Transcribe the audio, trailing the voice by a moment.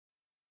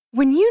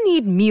When you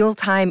need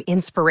mealtime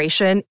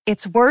inspiration,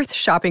 it's worth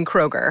shopping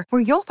Kroger,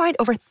 where you'll find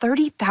over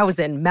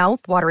 30,000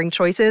 mouth-watering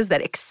choices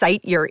that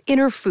excite your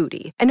inner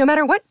foodie. And no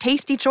matter what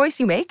tasty choice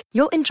you make,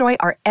 you'll enjoy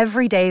our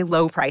everyday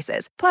low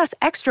prices, plus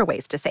extra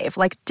ways to save,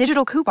 like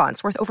digital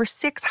coupons worth over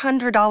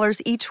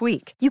 $600 each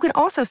week. You can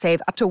also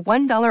save up to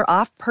 $1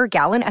 off per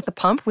gallon at the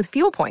pump with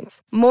fuel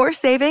points. More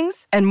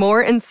savings and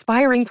more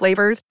inspiring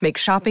flavors make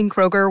shopping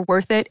Kroger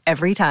worth it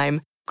every time.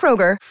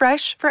 Kroger,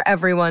 fresh for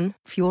everyone.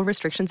 Fuel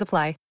restrictions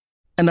apply.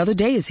 Another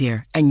day is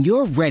here, and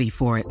you're ready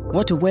for it.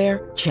 What to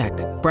wear? Check.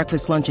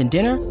 Breakfast, lunch, and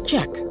dinner?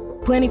 Check.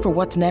 Planning for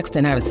what's next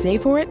and how to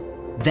save for it?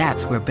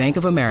 That's where Bank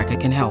of America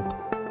can help.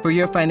 For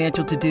your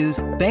financial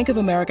to-dos, Bank of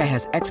America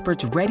has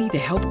experts ready to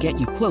help get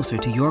you closer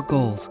to your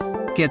goals.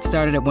 Get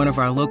started at one of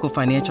our local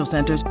financial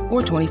centers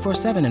or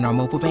 24/7 in our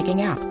mobile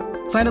banking app.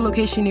 Find a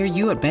location near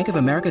you at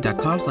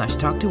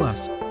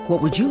bankofamerica.com/talktous.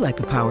 What would you like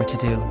the power to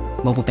do?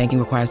 Mobile banking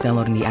requires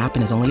downloading the app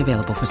and is only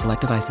available for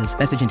select devices.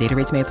 Message and data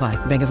rates may apply.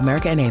 Bank of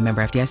America N.A.,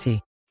 member FDIC.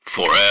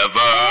 Forever.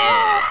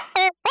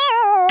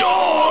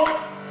 Dog.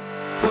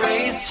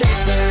 Race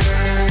Chaser.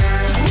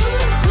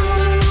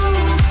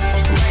 Woo-hoo.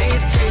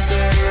 Race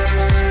Chaser.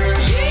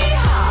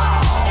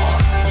 Yeehaw.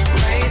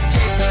 Race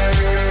Chaser.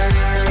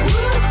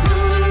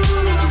 Woo-hoo.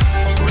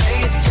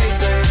 Race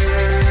Chaser.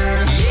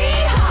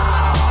 Yeehaw.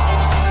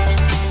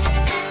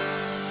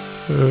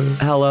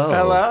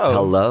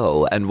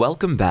 Hello, and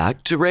welcome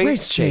back to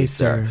Race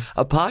Chaser,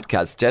 a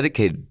podcast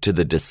dedicated to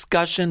the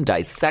discussion,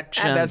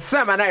 dissection, and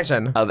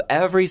dissemination of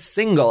every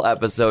single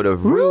episode of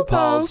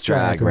RuPaul's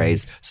Drag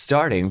Race,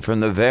 starting from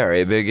the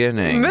very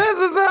beginning. This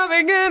is the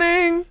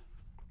beginning.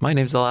 My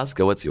name's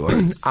Alaska. What's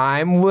yours?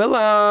 I'm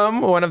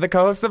Willem, one of the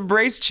co-hosts of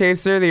Race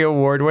Chaser, the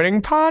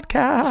award-winning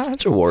podcast.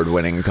 Such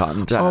award-winning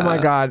content. Oh my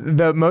God.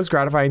 The most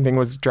gratifying thing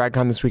was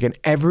DragCon this weekend.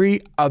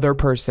 Every other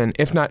person,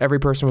 if not every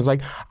person, was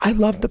like, I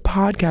love the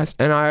podcast.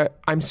 And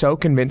I'm so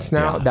convinced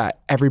now that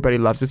everybody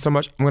loves it so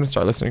much. I'm going to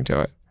start listening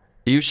to it.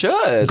 You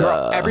should.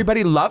 Girl,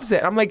 everybody loves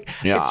it. I'm like,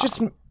 it's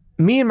just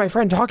me and my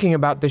friend talking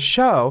about the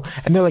show,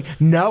 and they're like,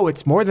 no,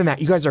 it's more than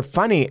that. You guys are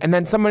funny. And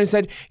then somebody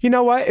said, you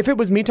know what? If it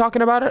was me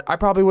talking about it, I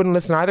probably wouldn't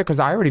listen either because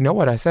I already know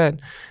what I said.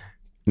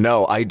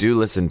 No, I do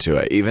listen to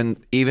it. Even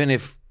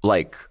if,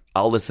 like,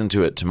 I'll listen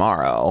to it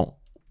tomorrow.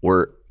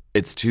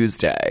 It's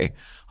Tuesday.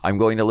 I'm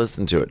going to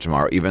listen to it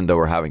tomorrow, even though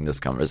we're having this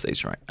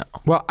conversation right now.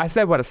 Well, I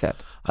said what I said.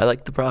 I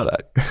like the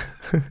product.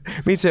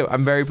 Me too.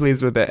 I'm very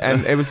pleased with it.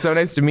 And it was so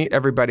nice to meet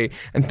everybody.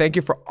 And thank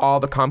you for all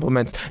the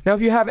compliments. Now,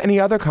 if you have any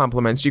other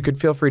compliments, you could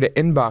feel free to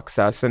inbox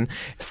us and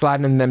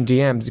slide in them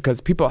DMs because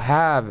people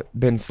have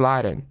been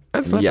sliding.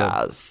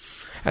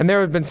 Yes. And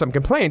there have been some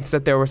complaints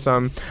that there were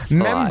some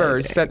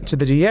members sent to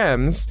the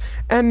DMs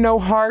and no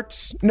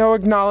hearts, no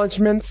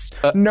acknowledgements,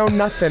 no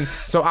nothing.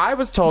 So I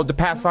was told to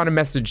pass on a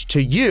message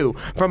to you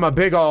from a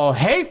big old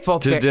hateful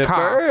thick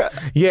cock.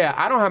 Yeah,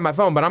 I don't have my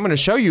phone, but I'm going to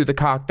show you the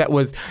cock that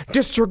was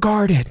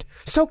disregarded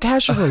so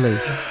casually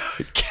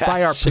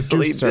by our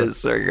producer.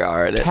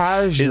 Disregarded.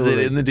 Casually. Is it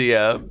in the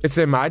DMs? It's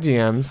in my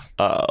DMs.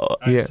 Oh.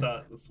 I saw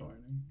it this morning.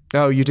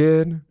 Oh, you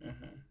did?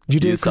 Uh-huh. You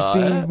did, You saw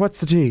Christine? it?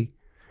 What's the T?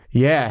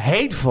 Yeah,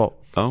 hateful.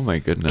 Oh my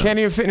goodness. Can't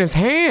even fit in his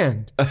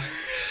hand.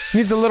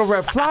 Needs a little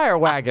red flyer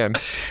wagon.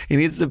 He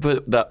needs to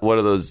put one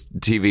of those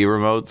TV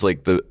remotes,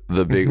 like the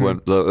big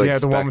one, the one with the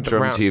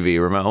Spectrum round TV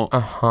remote,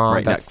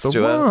 right that's next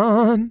the to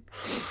one.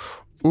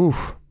 Ooh.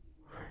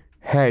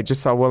 Hey,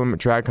 just saw Willem at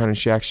DragCon and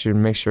she actually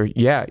made sure.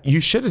 Yeah, you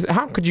should have.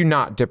 How could you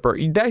not, Dipper?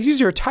 He's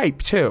your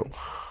type, too.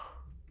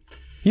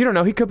 You don't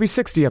know. He could be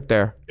 60 up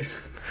there.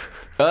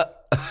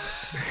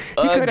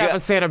 He could have a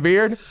Santa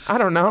beard. I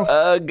don't know.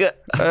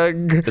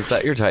 Is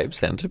that your type,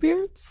 Santa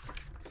beards?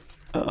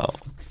 Oh.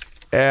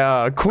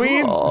 Yeah,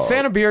 Queen, Cool.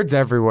 Santa beards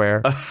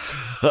everywhere.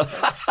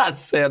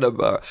 Santa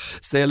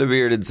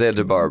beard in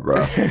Santa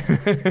Barbara.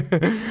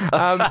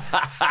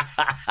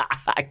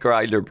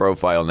 Grindr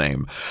profile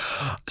name.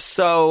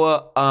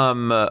 So,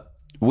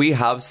 we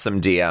have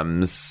some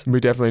DMs. We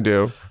definitely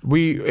do.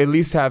 We at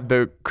least have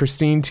the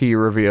Christine T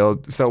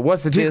revealed. So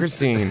what's the T,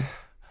 Christine?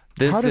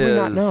 How did we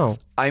not know?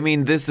 I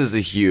mean, this is a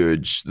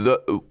huge.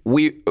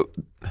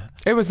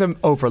 It was an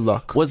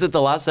overlook. Was it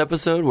the last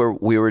episode where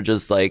we were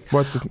just like,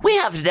 We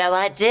have no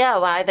idea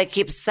why they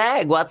keep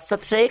saying, what's the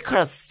tea,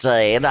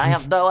 Christine? I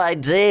have no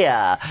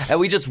idea. and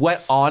we just went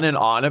on and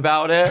on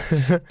about it.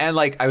 And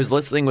like, I was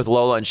listening with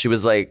Lola and she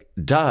was like,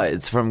 duh,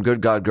 it's from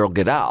Good God Girl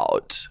Get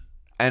Out.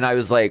 And I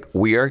was like,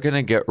 we are going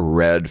to get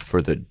read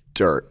for the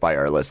dirt by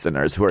our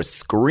listeners who are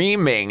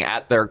screaming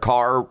at their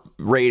car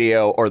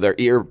radio or their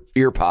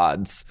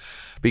earpods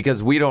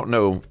because we don't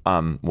know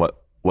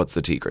what's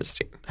the tea,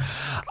 Christine.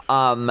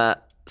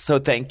 So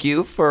thank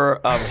you for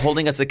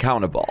holding us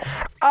accountable.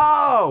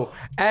 Oh,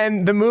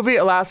 and the movie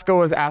Alaska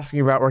was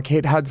asking about where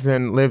Kate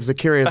Hudson lives a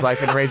curious life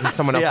and raises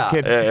someone else's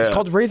kid. It's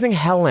called Raising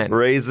Helen.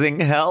 Raising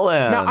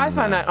Helen. Now, I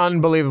find that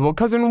unbelievable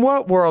because in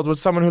what world would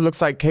someone who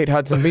looks like Kate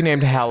Hudson be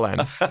named Helen?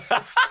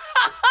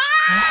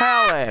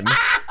 Helen.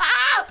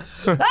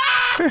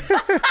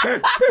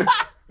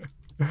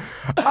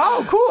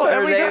 Oh, cool.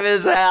 Her name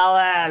is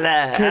Helen.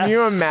 Can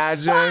you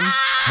imagine?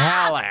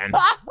 Helen.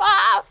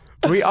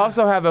 We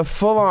also have a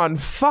full-on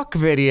fuck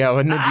video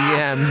in the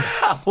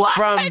DMs What?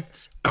 from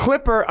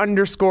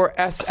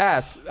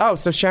Clipper_SS. Oh,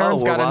 so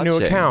Sharon's got a new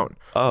watching. account.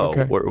 Oh,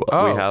 Okay. we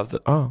have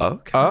the.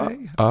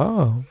 Okay.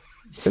 Oh.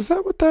 Is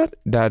that what that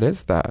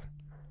is that?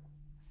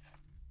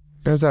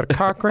 Is that a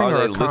cock ring Are or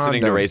they a condom?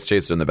 listening to Race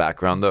Chaser in the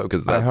background though?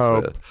 Because that's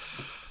hope.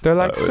 They're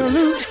like,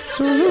 salute.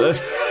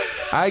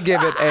 I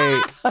give it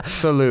a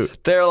salute.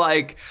 they're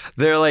like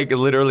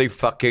literally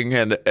fucking,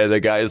 and the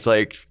guy's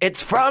like,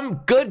 "It's from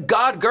Good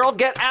God Girl,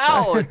 Get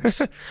Out."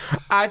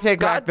 I take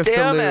back the God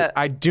damn salute. it.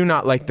 I do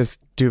not like this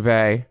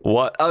duvet.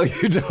 What? Oh,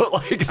 you don't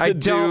like the I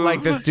don't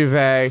like this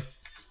duvet.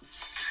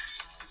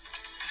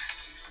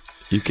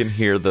 You can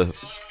hear the.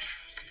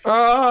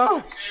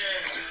 Oh.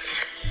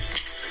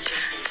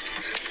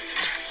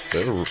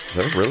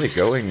 They're really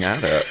going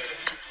at it.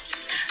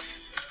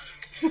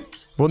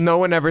 Well, no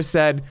one ever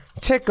said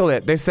tickle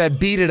it. They said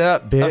beat it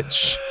up,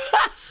 bitch.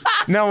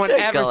 No one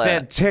ever Tickle it.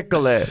 said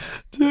tickle it.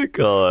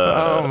 Tickle it.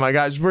 Oh my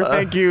gosh,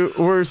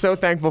 we're so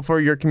thankful for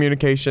your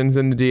communications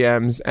in the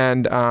DMs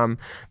and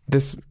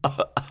this.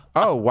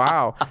 Oh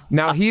wow!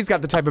 Now he's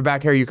got the type of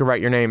back hair you could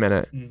write your name in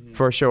it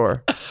for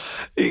sure.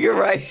 You're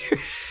right.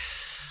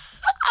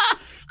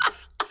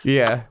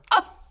 Yeah.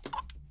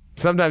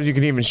 Sometimes you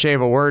can even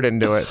shave a word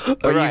into it,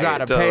 but Right, you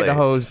gotta pay totally. the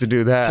hose to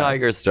do that.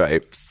 Tiger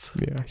stripes.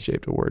 Yeah, I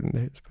shaved a word into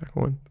his back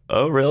one,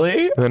 Oh,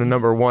 really? and then a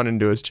number 1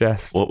 into his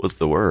chest. What was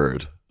the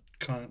word?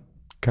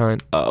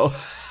 Cunt. Oh.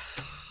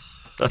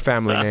 A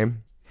family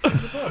name.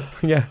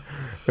 Yeah.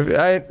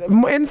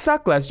 In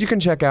Suckless, you can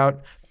check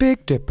out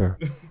Big Dipper.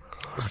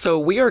 So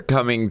we are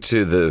coming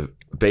to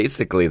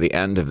basically the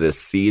end of this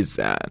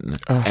season,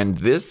 and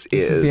this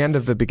This is the end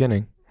of the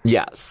beginning.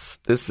 Yes,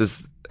 this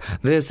is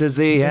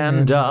the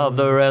end of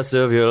the rest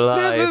of your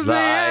life. This is the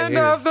end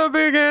of the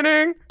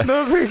beginning.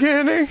 The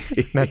beginning.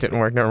 That didn't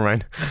work. Never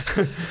mind.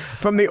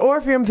 From the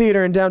Orpheum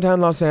Theater in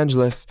downtown Los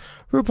Angeles,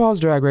 RuPaul's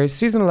Drag Race,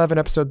 Season 11,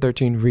 Episode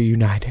 13,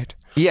 Reunited.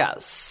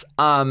 Yes.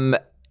 And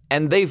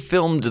they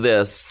filmed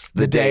this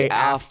the day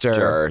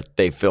after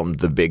they filmed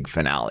the big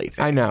finale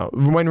thing. I know.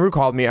 When Ru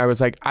called me, I was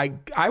like,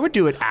 I would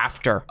do it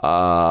after.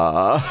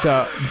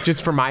 So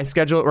just for my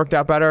schedule, it worked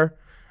out better.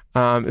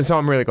 So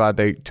I'm really glad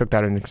they took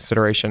that into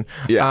consideration.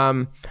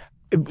 Yeah.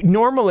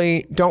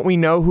 Normally, don't we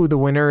know who the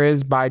winner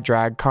is by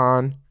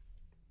DragCon?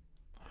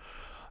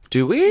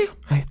 Do we?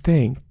 I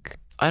think.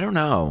 I don't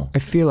know. I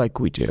feel like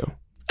we do.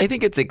 I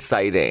think it's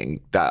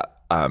exciting that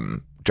It's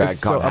DragCon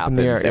still up in happens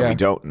the air, and yeah. we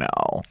don't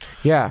know.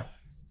 Yeah.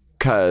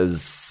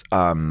 Because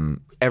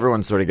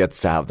everyone sort of gets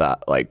to have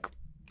that like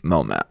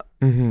moment.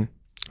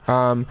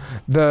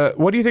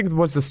 What do you think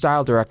was the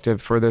style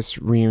directive for this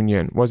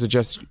reunion? Was it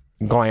just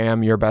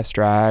glam, your best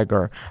drag,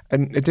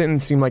 and it didn't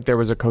seem like there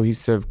was a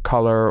cohesive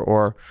color,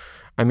 or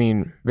I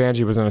mean,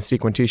 Vanjie was in a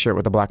sequin t-shirt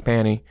with a black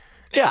panty,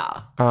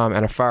 Yeah.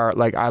 and a fire.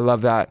 Like, I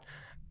love that.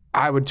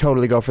 I would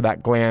totally go for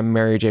that glam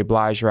Mary J.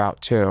 Blige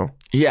route too.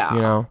 Yeah.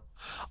 You know?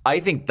 I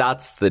think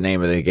that's the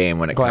name of the game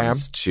when it Glam.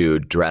 comes to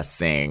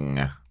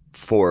dressing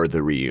for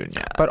the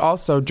reunion. But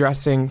also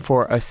dressing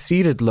for a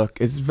seated look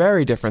is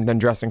very different than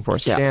dressing for a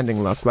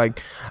standing look.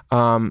 Like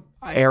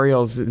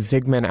Ariel's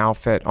Zygmunt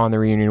outfit on the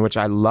reunion, which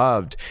I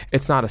loved.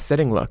 It's not a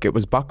sitting look. It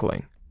was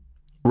buckling.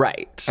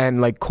 Right. And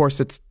like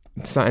corsets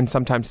and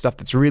sometimes stuff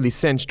that's really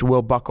cinched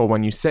will buckle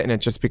when you sit in it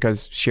just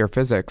because sheer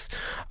physics.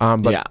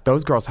 But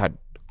those girls had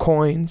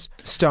coins,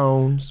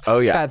 stones,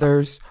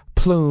 feathers,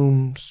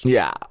 plumes.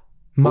 Yeah.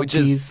 Monkeys.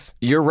 Which is,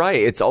 you're right.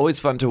 It's always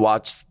fun to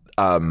watch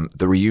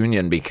the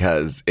reunion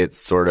because it's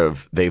sort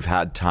of, they've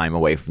had time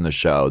away from the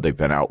show. They've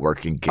been out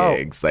working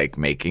gigs, like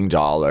making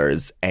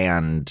dollars,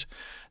 and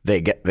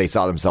they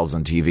saw themselves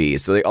on TV.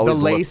 So they always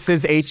the lace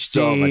is HD.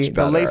 so much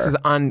better. The lace is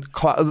on.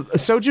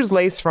 Soju's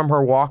lace from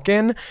her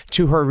walk-in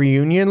to her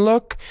reunion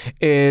look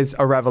is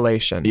a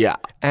revelation. Yeah.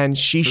 And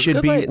she should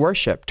good be lace.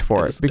 worshipped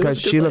for it because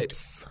was good she looked.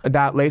 lace.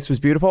 That lace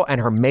was beautiful,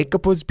 and her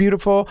makeup was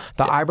beautiful.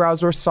 The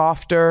eyebrows were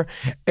softer.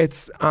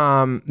 It's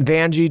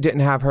Vanjie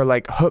didn't have her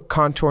like hook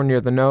contour near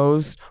the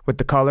nose with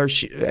the color.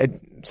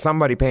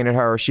 Somebody painted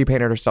her, or she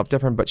painted herself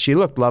different, but she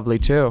looked lovely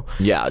too.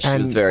 Yeah, she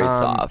was And, very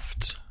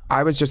soft.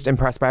 I was just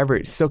impressed by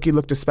every. Silky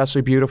looked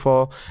especially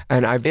beautiful,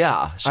 and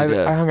she did.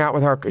 I hung out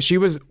with her. She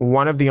was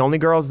one of the only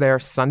girls there.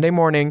 Sunday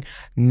morning,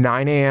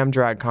 9 a.m.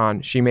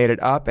 DragCon. She made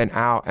it up and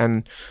out,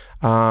 and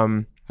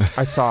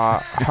I saw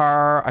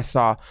her. I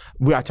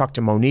talked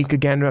to Monique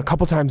again a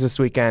couple times this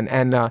weekend,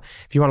 and if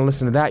you want to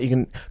listen to that, you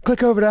can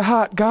click over to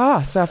Hot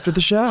Goss after the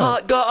show.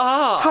 Hot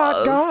goss.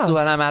 Hot goss.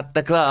 When I'm at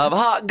the club.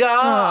 Hot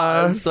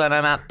goss. When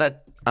I'm at the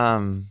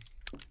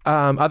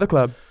Other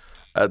club.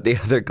 at the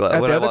other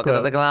club. When I walk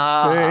into the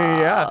club.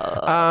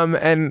 Yeah.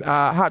 And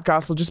Hot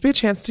Goss will just be a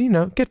chance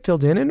to, get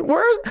filled in. And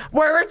we're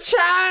a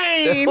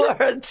chain. We're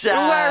a chain.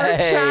 We're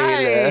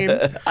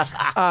a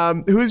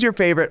chain. Who's your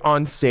favorite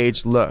on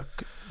stage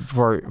look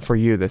for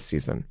you this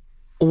season?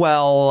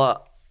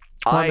 Well,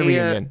 On the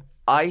reunion.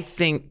 I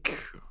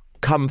think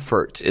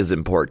comfort is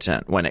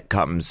important when it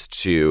comes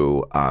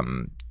to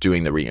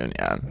doing the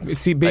reunion.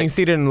 See, being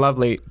seated and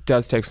lovely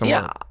does take some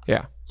work.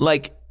 Yeah.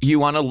 Like, you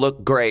want to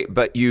look great,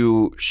 but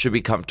you should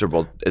be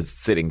comfortable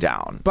sitting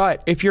down.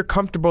 But if you're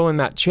comfortable in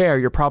that chair,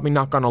 you're probably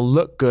not going to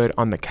look good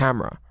on the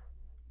camera.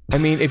 I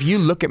mean, if you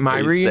look at my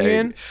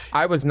reunion,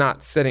 I was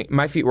not sitting.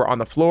 My feet were on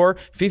the floor.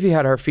 Fifi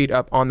had her feet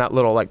up on that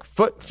little like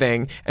foot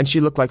thing, and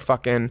she looked like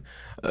fucking,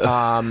 a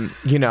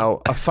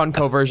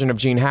Funko version of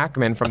Gene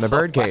Hackman from the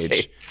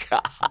Birdcage.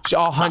 She's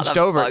all hunched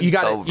over. You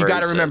got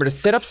to remember to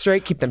sit up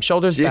straight, keep them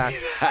shoulders back.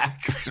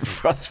 Hackman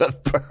from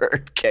the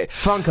Birdcage.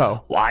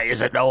 Funko. Why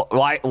is it no?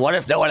 Why? What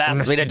if no one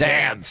asks me to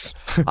dance?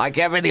 I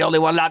can't be the only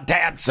one not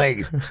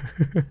dancing.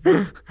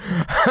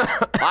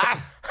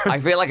 What? I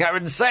feel like I'm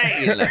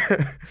insane.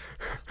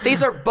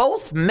 These are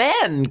both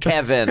men,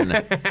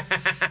 Kevin.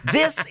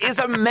 This is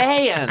a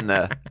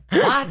man.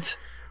 What?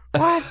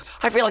 What?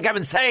 I feel like I'm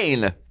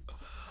insane.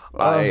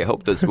 I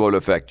hope this won't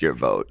affect your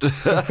vote.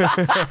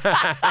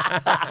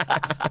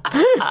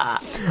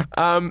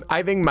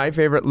 I think my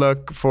favorite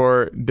look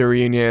for the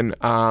reunion,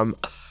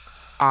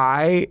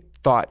 I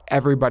thought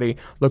everybody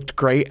looked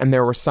great, and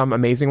there were some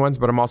amazing ones,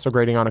 but I'm also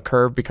grading on a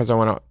curve because I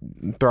want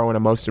to throw in a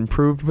most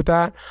improved with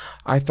that.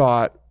 I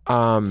thought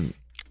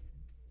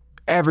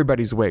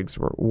everybody's wigs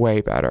were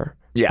way better.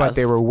 Yes. But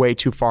they were way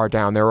too far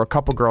down. There were a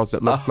couple girls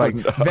that looked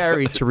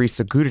very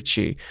Teresa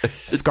Gudici.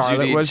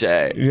 Scarlett was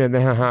her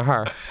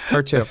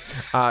too.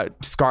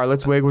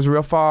 Scarlett's wig was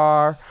real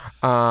far.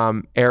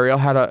 Ariel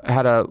had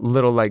a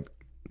little like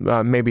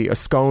maybe a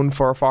scone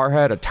for a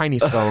forehead, a tiny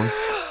scone.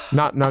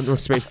 Not no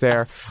space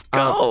there.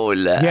 Scone.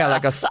 Yeah,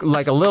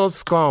 like a little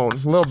scone,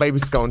 little baby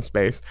scone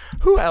space.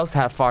 Who else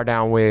had far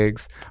down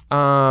wigs?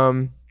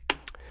 There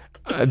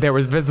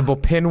was visible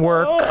pin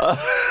work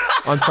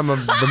on some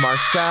of the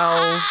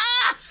Marcells.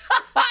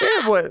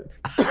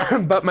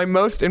 But my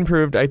most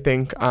improved, I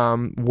think,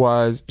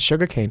 was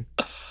Sugarcane.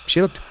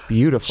 She looked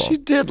beautiful. She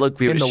did look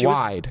beautiful. In the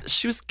wide.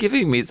 She was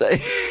giving me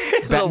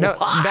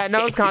that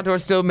nose contour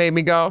still made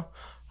me go,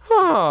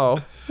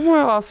 oh,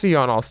 well, I'll see you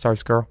on All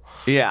Stars, girl.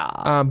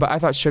 Yeah. But I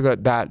thought Sugar,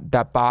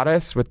 that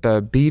bodice with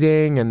the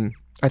beading, and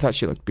I thought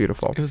she looked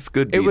beautiful. It was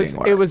good beading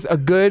work. It was a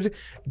good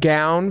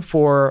gown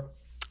for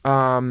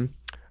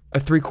a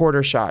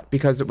 3/4 shot,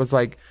 because it was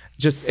like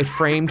just it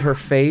framed her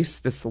face,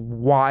 this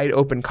wide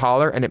open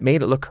collar, and it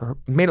made it look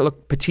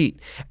petite.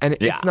 And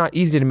it's not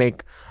easy to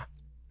make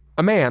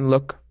a man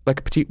look like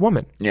a petite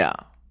woman. Yeah.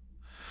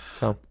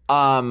 So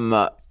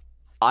I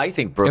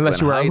think Brooklyn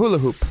unless you wear Heights, a hula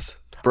hoop.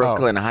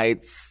 Brooklyn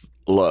Heights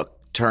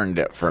look turned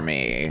it for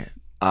me.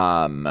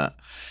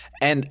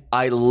 And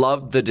I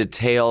loved the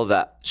detail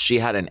that she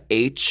had an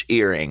H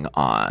earring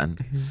on.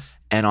 Mm-hmm.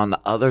 And on the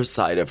other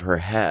side of her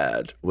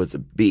head was a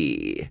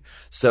B.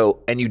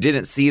 So, and you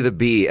didn't see the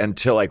B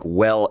until like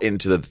well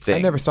into the thing. I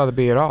never saw the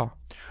B at all.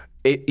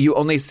 You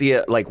only see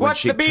it like when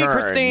she turns. What's the B,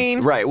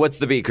 Christine? Right. What's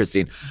the B,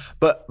 Christine?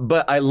 But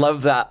I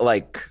love that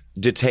like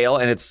detail,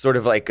 and it's sort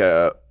of like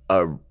a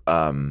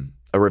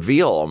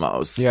reveal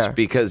almost,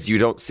 because you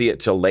don't see it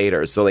till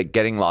later. So like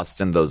getting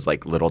lost in those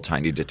like little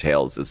tiny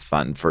details is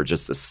fun for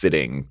just a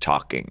sitting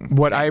talking.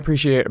 What I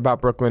appreciate about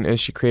Brooklyn is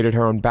she created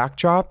her own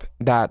backdrop,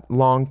 that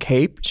long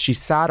cape. She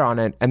sat on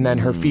it, and then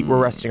her feet were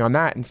resting on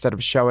that instead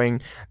of showing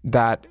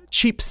that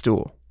cheap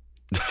stool.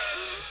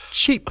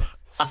 Cheap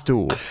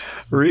stool.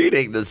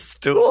 Reading the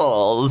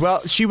stools.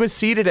 Well, she was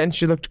seated and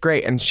she looked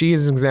great, and she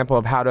is an example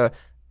of how to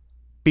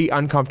be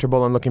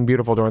uncomfortable and looking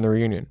beautiful during the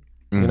reunion.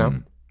 You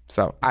know?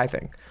 So I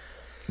think.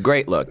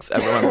 Great looks.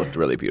 Everyone looked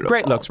really beautiful.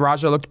 Great looks.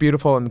 Raja looked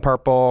beautiful in the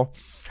purple.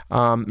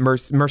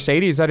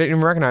 Mercedes, I didn't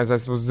even recognize. I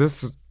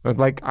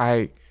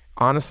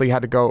honestly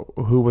had to go,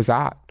 who was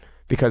that?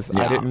 Because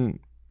I didn't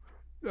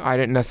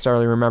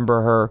necessarily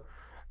remember her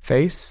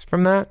face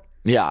from that.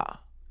 Yeah.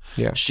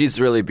 Yeah.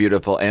 She's really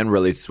beautiful and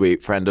really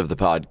sweet. Friend of the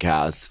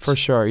podcast. For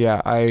sure.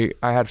 Yeah. I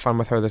had fun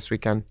with her this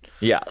weekend.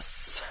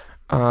 Yes.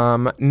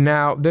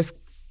 Now this,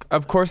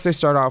 of course, they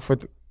start off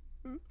with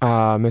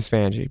Miss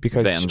Vanjie,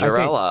 because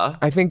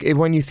I think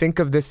when you think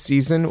of this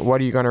season, what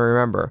are you going to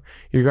remember?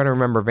 You're going to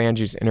remember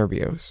Vanjie's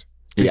interviews,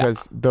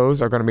 because those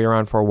are going to be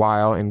around for a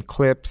while in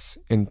clips.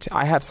 And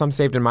I have some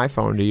saved in my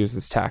phone to use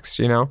as text.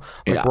 We're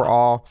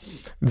all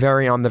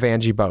very on the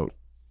Vanjie boat.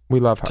 We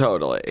love her.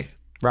 Totally.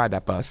 Ride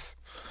that bus.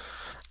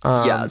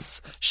 Yes,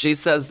 she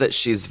says that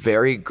she's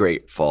very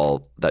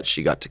grateful that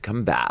she got to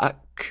come back.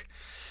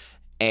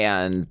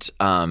 And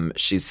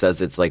she says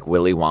it's like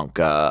Willy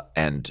Wonka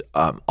and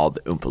all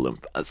the Oompa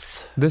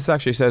Loompas. This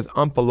actually says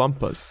Oompa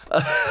Loompas.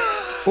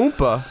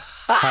 Oompa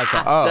has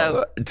a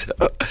O.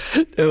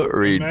 Don't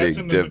read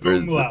Big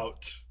Dippers.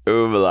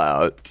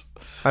 Umlaut.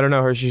 I don't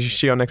know her. Is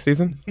she on next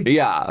season?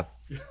 Yeah.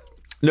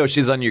 No,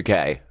 she's on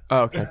UK.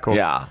 Oh, okay, cool.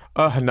 Yeah.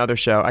 Oh, another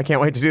show. I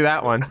can't wait to do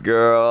that one.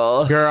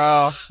 Girl.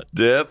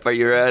 Dip, are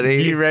you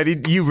ready? You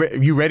ready?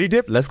 You ready,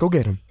 Dip? Let's go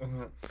get him.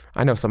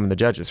 I know some of the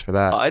judges for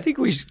that. I think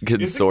we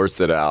can source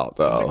it out,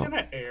 though. Is it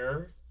gonna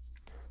air?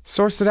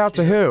 Source it out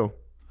to who?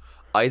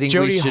 I think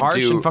Jody we should Harsh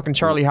do and fucking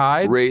Charlie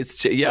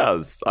Hides.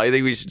 Yes, I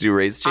think we should do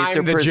Race Chaser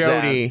I'm the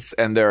Presents,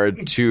 Jody. and there are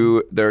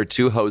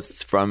two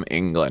hosts from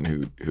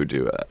England who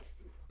do it.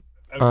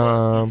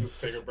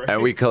 Just take a break.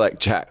 And we collect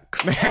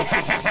checks.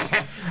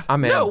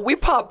 I'm in. No, we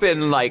pop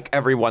in like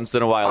every once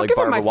in a while, like give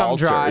 'em Barbara my thumb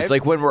Walters. drive.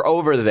 Like when we're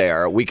over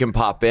there, we can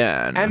pop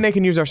in. And they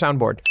can use our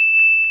soundboard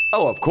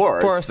oh, of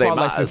course. for a they small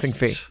must.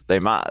 licensing fee. They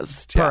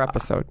must. per yeah.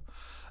 episode.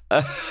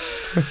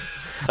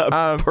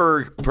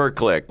 Per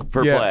click,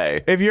 per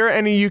play. If you're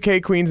any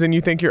UK queens and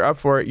you think you're up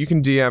for it, you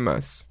can DM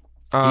us.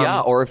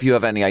 Yeah, or if you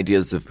have any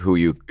ideas of who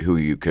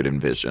you could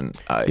envision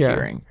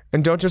hearing.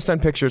 And don't just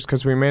send pictures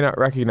because we may not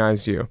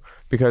recognize you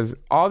because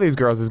all these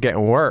girls is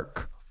getting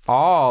work.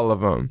 All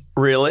of them.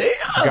 Really?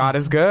 God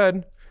is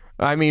good.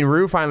 I mean,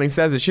 Rue finally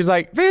says it. She's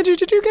like, Vanjie,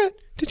 did you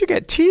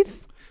get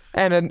teeth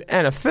and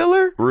a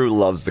filler? Rue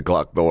loves the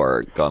clock the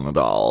work on the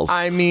dolls.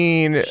 I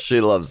mean, she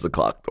loves the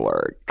clock the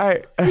work.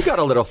 you got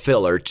a little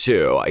filler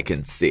too, I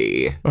can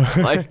see.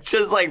 Like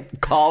just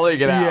like calling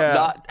it out. Yeah.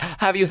 Not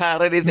have you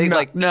had anything?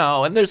 Like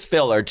no, and there's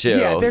filler too.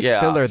 Yeah, there's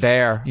filler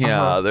there.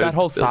 Yeah, there's that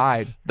whole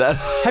side.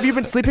 Have you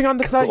been sleeping on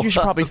the side? You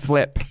should probably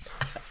flip.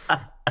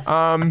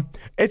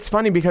 It's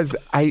funny because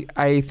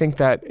I think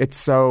that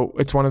it's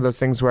one of those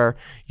things where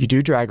you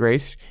do Drag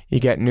Race, you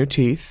get new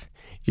teeth,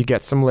 you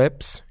get some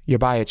lips, you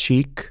buy a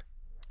cheek.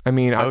 I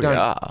mean,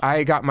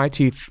 I got my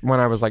teeth when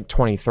I was like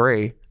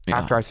 23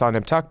 after I saw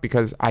Nip Tuck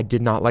because I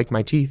did not like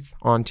my teeth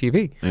on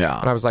TV. Yeah.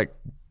 And I was like,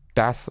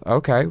 that's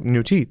okay,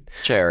 new teeth.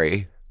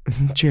 Cherry.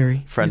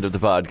 Friend of the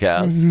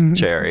podcast,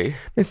 Cherry.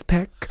 Miss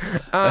Peck.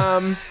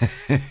 And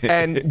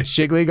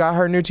Jiggly got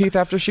her new teeth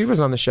after she was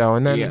on the show.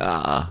 And then,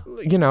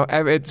 you know,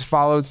 it's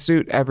followed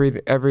suit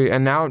every,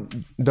 and now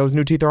those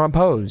new teeth are on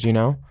Pose, you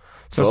know?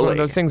 So it's one of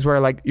those things where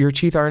like your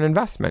teeth are an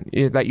investment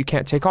that you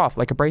can't take off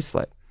like a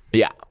bracelet.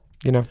 Yeah.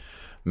 You know?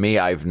 Me,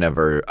 I've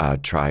never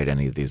tried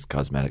any of these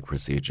cosmetic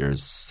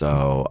procedures.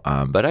 So,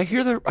 but I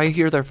hear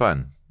they're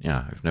fun.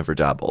 Yeah. I've never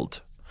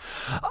dabbled.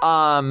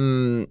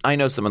 I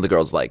know some of the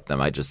girls like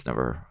them. I've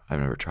never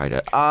tried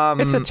it.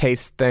 It's a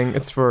taste thing.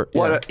 It's for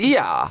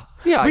yeah.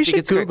 We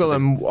should Google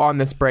them on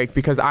this break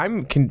because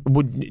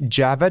would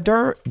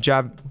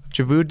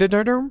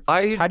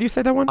Juvederm? How do you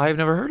say that one? I've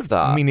never heard of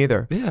that. Me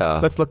neither. Yeah,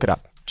 let's look it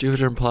up.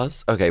 Juvederm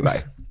Plus. Okay,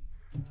 bye.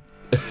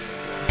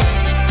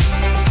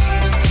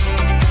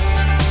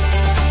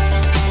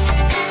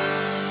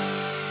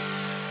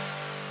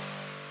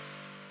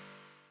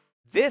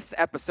 This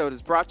episode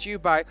is brought to you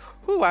by,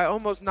 I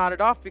almost nodded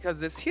off because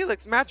this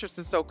Helix mattress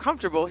is so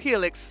comfortable.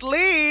 Helix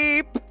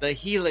Sleep! The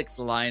Helix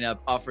lineup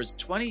offers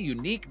 20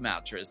 unique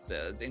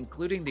mattresses,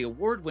 including the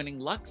award-winning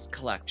Luxe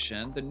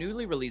Collection, the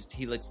newly released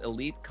Helix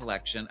Elite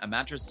Collection, a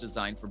mattress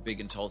designed for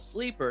big and tall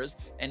sleepers,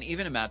 and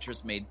even a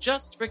mattress made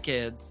just for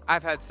kids.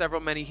 I've had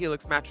many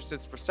Helix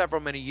mattresses for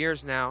many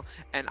years now,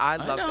 and I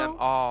love them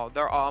all.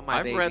 They're all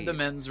my babies. I've read the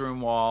men's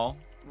room wall.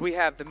 We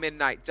have the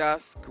Midnight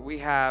Dusk. We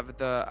have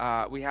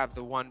the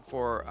one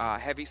for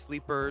heavy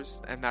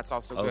sleepers, and that's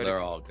also good. Oh,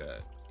 they're all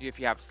good. If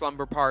you have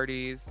slumber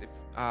parties,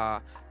 I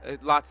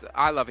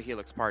love a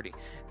Helix party,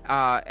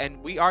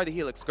 and we are the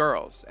Helix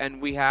girls,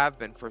 and we have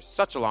been for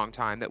such a long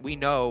time that we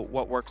know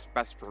what works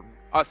best for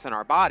us and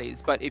our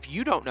bodies. But if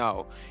you don't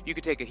know, you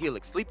could take a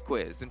Helix sleep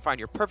quiz and find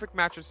your perfect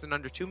mattress in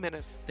under 2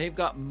 minutes. They've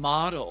got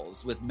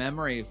models with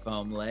memory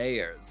foam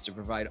layers to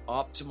provide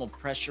optimal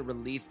pressure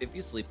relief if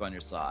you sleep on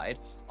your side.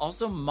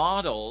 Also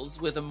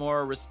models with a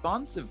more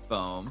responsive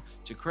foam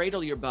to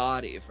cradle your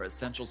body for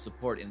essential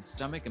support in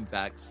stomach and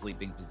back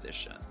sleeping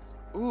positions.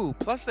 Ooh,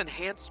 plus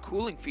enhanced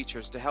cooling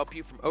features to help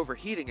you from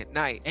overheating at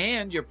night.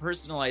 And your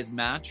personalized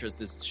mattress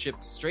is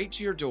shipped straight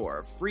to your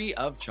door, free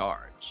of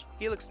charge.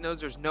 Helix knows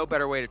there's no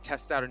better way to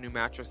test out a new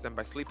mattress than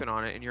by sleeping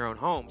on it in your own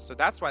home, so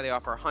that's why they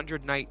offer a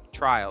 100-night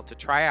trial to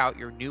try out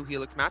your new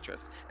Helix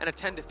mattress and a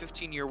 10 to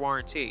 15-year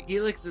warranty.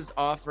 Helix is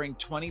offering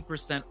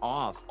 20%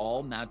 off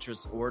all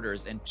mattress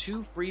orders and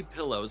 2 free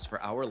pillows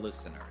for our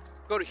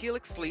listeners. Go to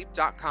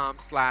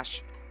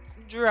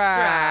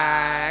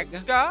helixsleep.com/drag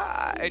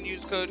and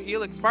use code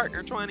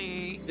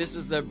HelixPartner20. This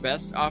is their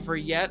best offer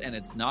yet, and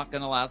it's not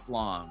going to last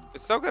long.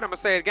 It's so good, I'm going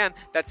to say it again.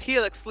 That's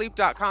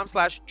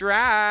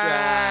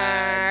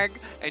helixsleep.com/drag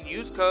and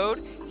use code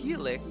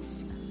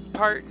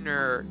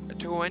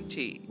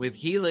HelixPartner20. With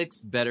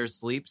Helix, better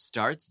sleep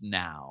starts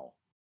now.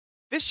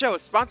 This show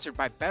is sponsored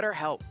by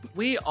BetterHelp.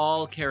 We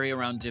all carry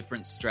around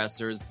different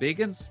stressors, big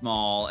and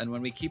small, and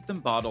when we keep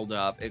them bottled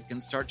up, it can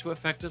start to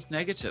affect us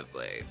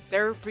negatively.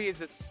 Therapy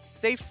is a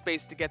safe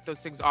space to get those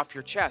things off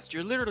your chest.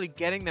 You're literally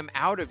getting them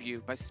out of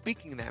you by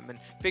speaking them and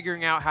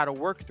figuring out how to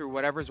work through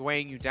whatever's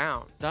weighing you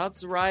down.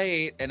 That's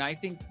right. And I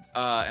think,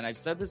 and I've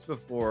said this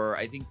before,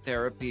 I think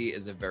therapy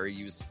is a very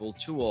useful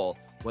tool,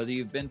 whether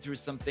you've been through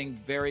something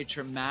very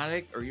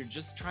traumatic or you're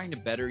just trying to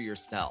better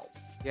yourself.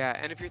 Yeah,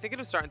 and if you're thinking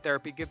of starting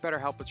therapy, give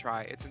BetterHelp a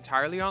try. It's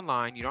entirely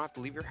online. You don't have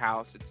to leave your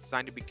house. It's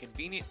designed to be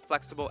convenient,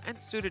 flexible, and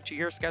suited to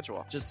your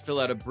schedule. Just fill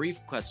out a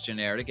brief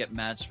questionnaire to get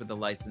matched with a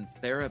licensed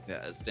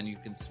therapist, and you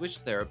can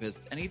switch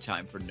therapists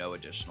anytime for no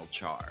additional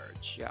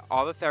charge. Yeah,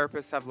 all the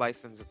therapists have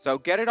licenses, so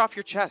get it off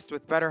your chest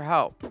with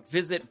BetterHelp.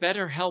 Visit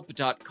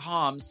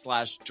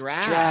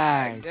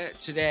betterhelp.com/drag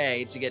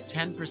today to get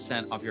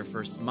 10% off your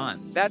first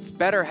month. That's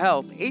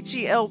BetterHelp,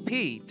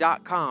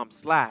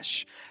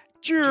 HELP.com/drag.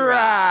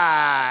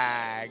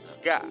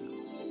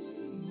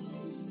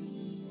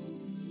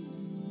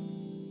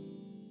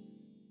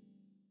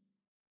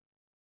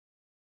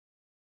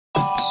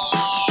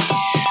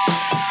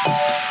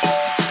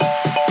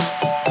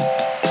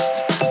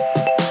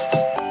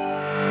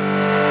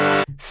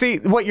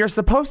 usually what you're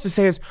supposed to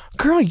say is,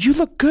 girl, you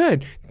look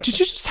good. Did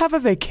you just have a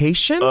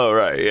vacation? Oh,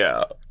 right,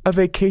 yeah. A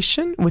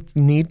vacation with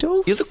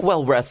Needles? You look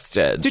well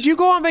rested. Did you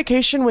go on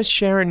vacation with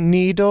Sharon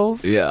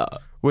Needles? Yeah.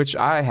 Which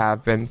I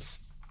have been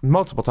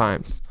multiple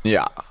times.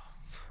 Yeah.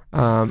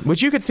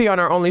 Which you could see on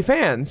our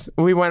OnlyFans.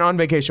 We went on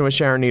vacation with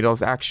Sharon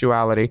Needles,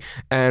 Actuality,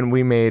 and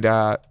we made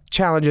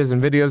challenges and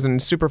videos,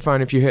 and super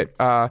fun. If you hit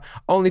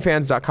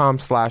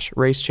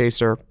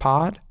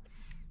onlyfans.com/racechaserpod.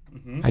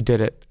 I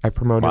did it. I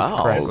promoted it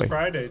correctly. This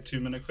Friday,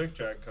 2-minute quick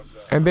drag comes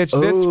out. And bitch,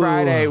 this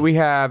Friday we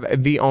have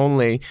the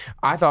only.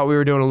 I thought we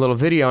were doing a little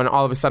video, and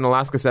all of a sudden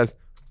Alaska says,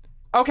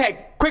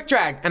 "Okay, quick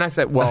drag," and I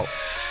said, "Well,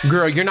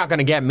 girl, you're not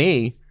gonna get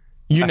me.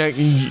 You know,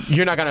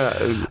 you're not gonna."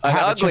 An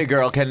ugly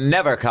girl can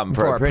never come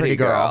for a pretty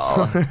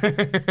girl.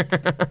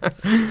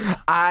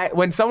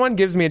 When someone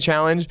gives me a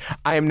challenge,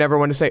 I am never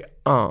one to say,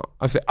 "Oh,"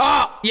 I say,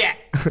 "Oh, yeah."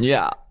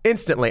 Yeah.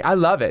 Instantly. I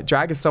love it.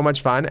 Drag is so much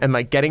fun, and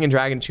like getting in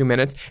drag in 2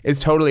 minutes is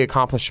totally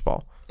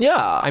accomplishable.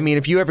 Yeah. I mean,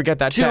 if you ever get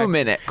that 2 text,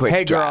 minute quick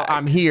 "Hey girl, drag.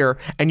 I'm here,"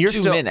 and you're 2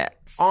 still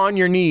minutes. on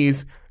your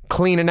knees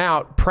cleaning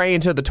out, praying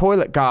to the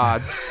toilet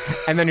gods,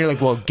 and then you're like,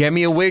 "Well, get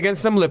me a wig and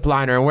some lip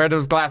liner, and where are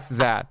those glasses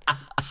at?"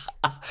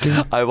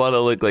 I want to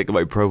look like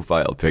my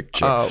profile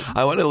picture. Oh.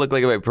 I want to look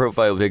like my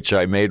profile picture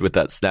I made with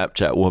that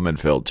Snapchat woman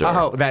filter.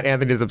 Oh, that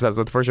Anthony's obsessed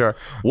with for sure.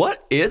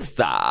 What is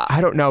that?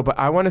 I don't know, but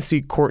I want to see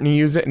Courtney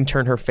use it and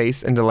turn her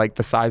face into like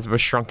the size of a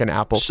shrunken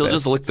apple. She'll fist.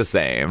 just look the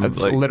same. It's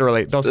Like-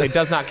 literally, they'll say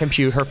does not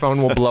compute. Her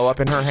phone will blow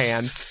up in her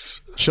hand.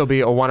 She'll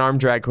be a one-armed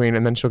drag queen,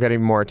 and then she'll get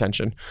even more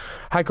attention.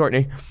 Hi,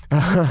 Courtney.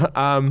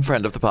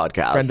 Friend of the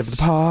podcast. Friend of the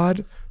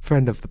pod.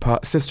 Friend of the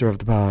pod. Sister of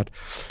the pod.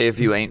 If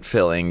you ain't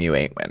filling, you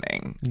ain't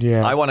winning.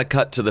 Yeah. I want to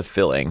cut to the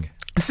filling.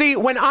 See,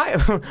 when I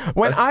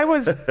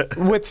was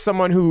with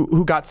someone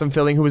who got some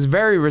filling, who was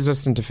very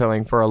resistant to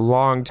filling for a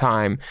long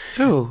time,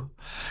 Ooh,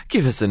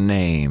 give us a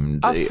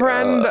name. a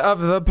friend of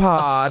the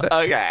pod.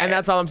 Okay. And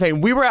that's all I'm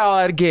saying. We were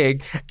out at a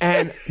gig,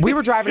 and we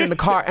were driving in the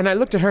car, and I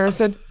looked at her and I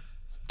said,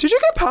 "Did you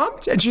get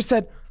pumped?" And she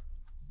said,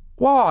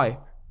 "Why?"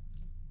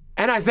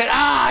 And I said,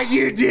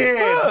 "You did."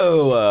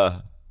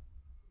 Oh.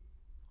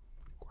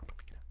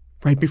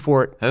 Right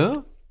before it.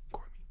 Who?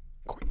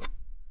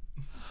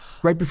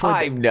 Right before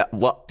I'm not.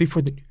 What?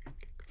 before the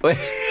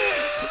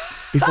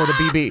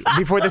BB,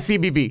 before the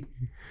CBB.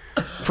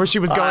 Before she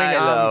was going I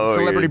know what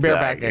celebrity you're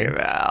barebacking. talking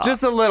about.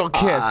 Just a little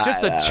kiss.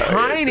 Just a know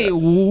what tiny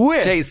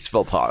whiff.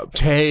 Tasteful pump.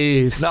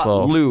 Tasteful.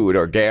 Not lewd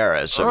or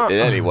garish in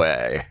any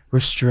way.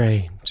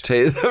 Restrained.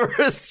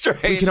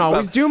 Restrained. We can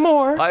always do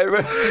more.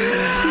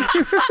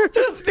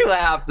 Just do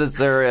half the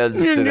syringe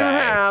You today. do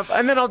half,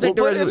 and then I'll take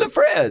We'll the put it in the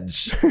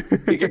fridge.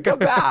 You can come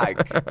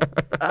back.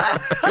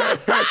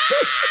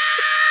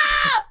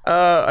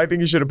 I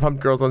think you should have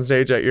pumped girls on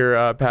stage at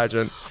your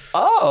pageant.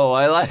 Oh,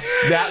 I like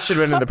That should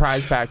have been in the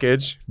prize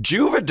package.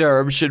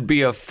 Juvederm should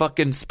be a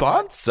fucking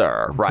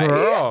sponsor, right?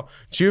 Girl,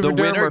 The Juvederm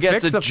winner or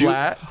gets Fix a a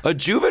Flat.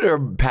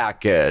 Juvederm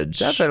package.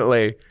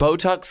 Definitely.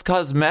 Botox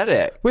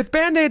Cosmetic. With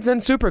Band-Aids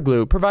and super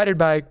glue provided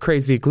by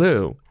Crazy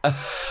Glue.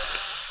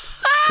 Because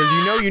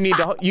you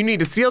need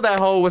to seal that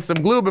hole with some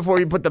glue before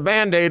you put the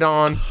Band-Aid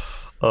on.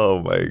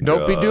 Oh my god.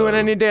 Don't be doing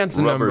any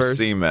dancing Rubber numbers.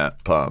 cement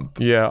pump.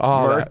 Yeah,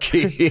 all that.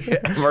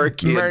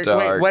 Murky and dark.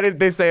 Wait, what did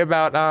they say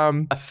about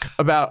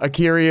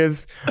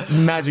Akira's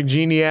magic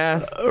genie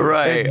ass?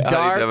 Right. It's Honey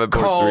dark,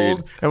 Davenport's cold,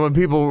 Reed. and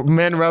when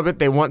men rub it,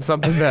 they want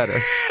something better.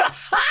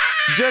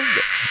 Just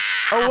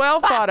a well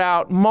thought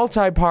out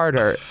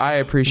multi-parter. I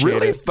appreciate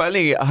Really it.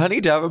 funny.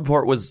 Honey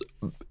Davenport was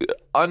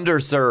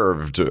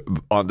underserved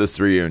on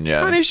this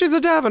reunion. Honey, she's a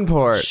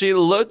Davenport. She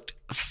looked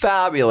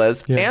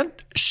fabulous, and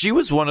she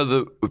was one of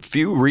the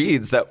few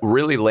reads that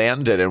really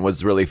landed and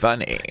was really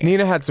funny.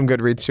 Nina had some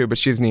good reads too, but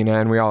she's Nina,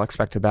 and we all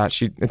expected that.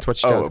 It's what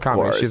she does. of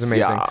Comedy. course, She's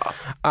amazing.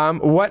 yeah.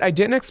 What I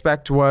didn't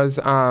expect was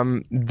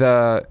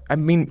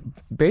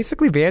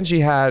basically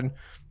Vanjie had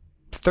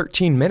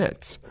 13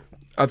 minutes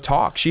of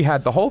talk. She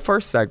had the whole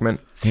first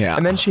segment,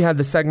 and then she had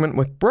the segment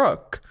with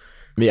Brooke.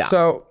 Yeah.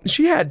 So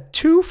she had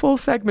 2 full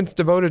segments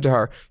devoted to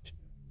her.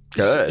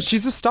 Good.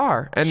 She's a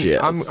star, and She is.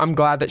 I'm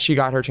glad that she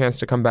got her chance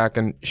to come back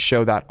and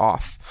show that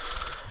off.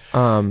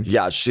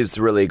 Yeah, she's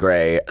really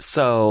great.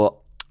 So,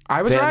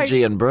 I was right.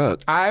 Vanjie and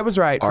Brooke, I was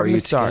right. are from you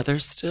the start. together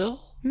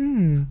still?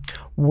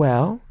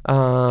 Well,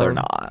 They're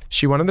not.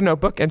 She wanted the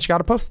notebook, and she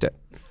got a Post-it,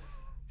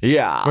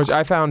 Yeah. which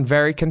I found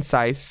very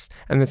concise,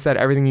 and it said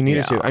everything you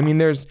needed Yeah. to. I mean,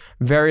 there's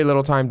very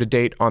little time to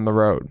date on the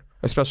road,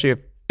 especially if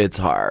It's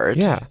hard.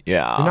 Yeah.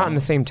 Yeah. you're not in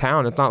the same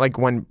town. It's not like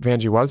when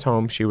Vanjie was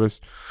home, she was.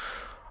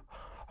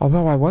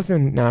 Although I was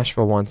in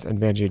Nashville once, and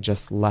Vanjie had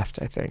just left,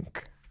 I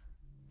think.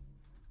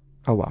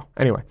 Oh well.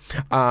 Anyway,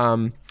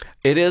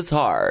 It is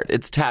hard.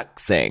 It's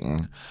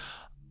taxing.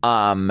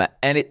 And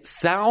it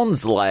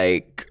sounds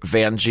like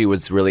Vanjie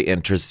was really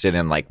interested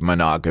in like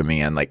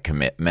monogamy and like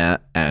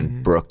commitment,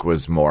 and Brooke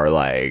was more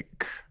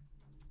like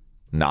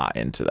not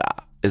into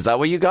that. Is that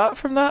what you got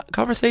from that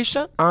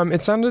conversation?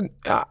 it sounded.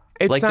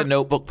 Like the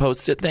notebook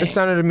post-it thing? It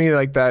sounded to me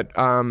like that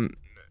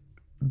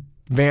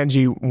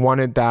Vanjie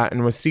wanted that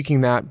and was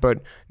seeking that, but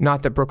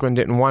not that Brooklyn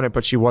didn't want it,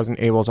 but she wasn't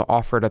able to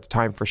offer it at the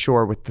time for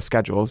sure with the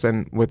schedules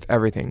and with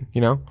everything,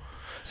 you know?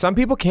 Some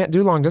people can't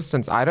do long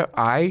distance. I've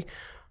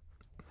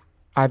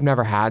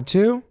never had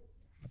to,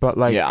 but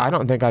like, I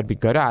don't think I'd be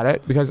good at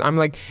it because I'm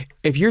like,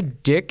 if your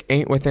dick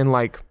ain't within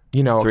like,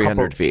 you know,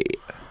 300 feet.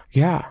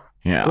 Yeah.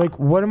 Yeah. Like,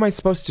 what am I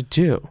supposed to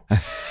do?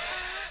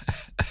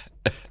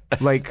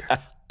 Like,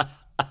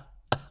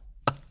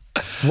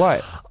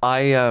 what? I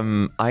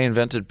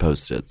invented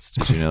Post-its.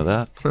 Did you know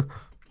that?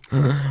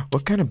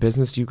 What kind of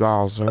business do you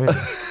guys are in?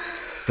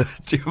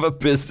 Do you have a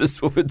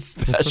businesswoman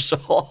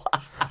special?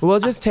 We'll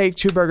just take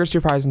 2 burgers, 2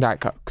 fries, and Diet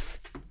Cokes.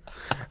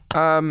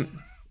 I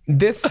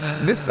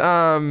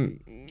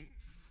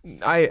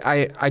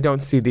don't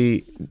see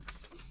the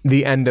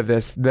end of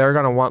this. They're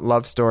gonna want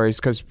love stories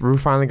because Rue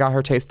finally got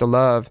her taste of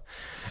love,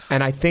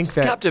 and I think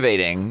that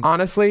captivating.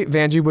 Honestly,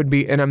 Vanjie would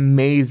be an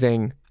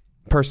amazing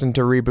person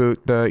to reboot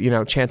the, you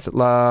know, Chance at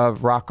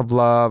Love, Rock of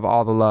Love,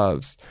 all the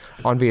loves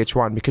on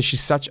VH1 because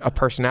she's such a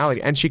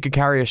personality and she could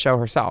carry a show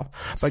herself.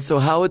 Like, so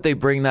how would they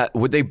bring that?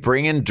 Would they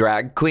bring in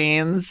drag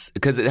queens?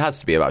 Because it has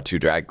to be about 2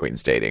 drag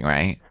queens dating,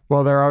 right?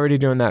 Well, they're already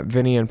doing that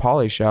Vinny and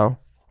Pauly show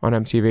on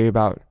MTV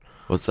about.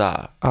 What's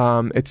that?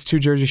 It's 2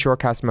 Jersey Shore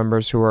cast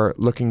members who are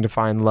looking to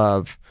find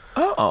love.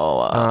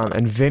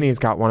 And Vinny's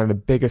got one of the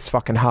biggest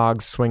fucking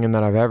hogs swinging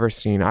that I've ever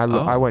seen.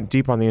 I went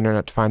deep on the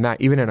internet to find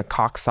that. Even in a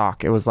cock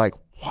sock, it was like,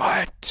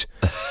 what?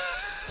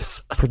 It's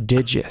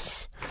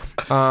prodigious.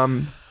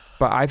 But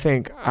I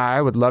think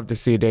I would love to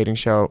see a dating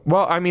show.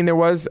 Well, I mean, there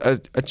was a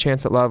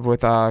Chance at Love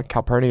with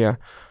Calpurnia.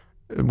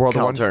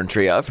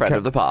 Calturntria, friend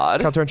of the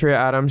pod. Calturntria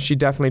Adams. She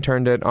definitely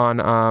turned it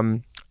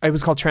on. It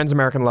was called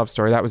Trans-American Love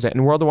Story. That was it.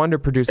 And World of Wonder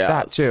produced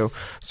that too.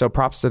 So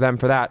props to them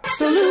for that.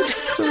 Salute.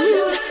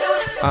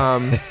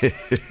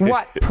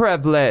 What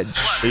privilege.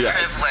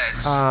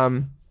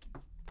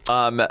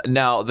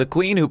 Now, the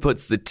queen who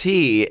puts the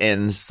T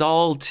in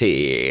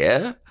salty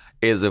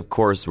is, of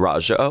course,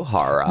 Raja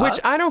O'Hara. Which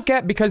I don't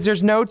get because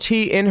there's no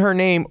T in her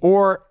name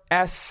or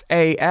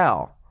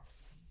S-A-L.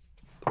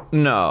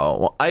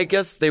 No, I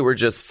guess they were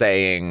just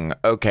saying,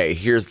 okay,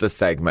 here's the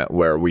segment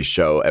where we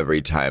show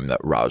every time that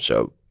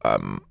Raja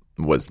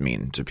was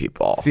mean to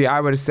people. See,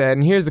 I would have said,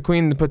 and here's the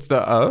queen that puts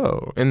the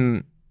O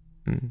in.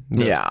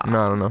 Yeah. No,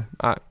 I don't know.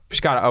 She's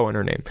got an O in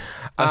her name.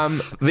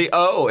 The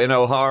O in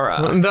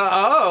O'Hara. The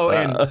O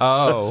in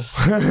O.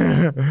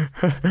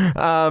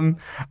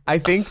 I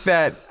think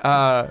that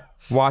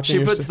watching.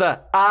 She puts the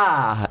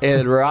A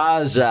in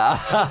Raja.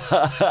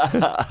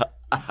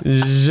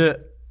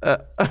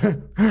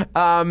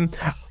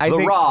 I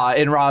think raw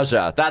in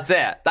Raja. That's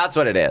it. That's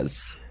what it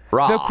is.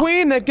 Raw. The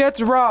queen that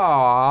gets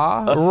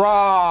raw.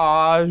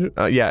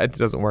 Yeah, it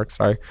doesn't work.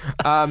 Sorry.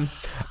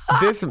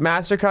 This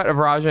master cut of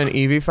Raja and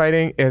Evie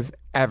fighting is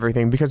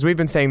everything because we've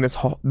been saying this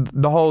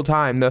the whole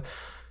time. An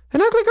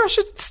ugly girl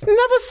should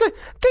never say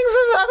things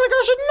an ugly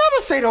girl should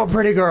never say to a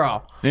pretty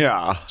girl.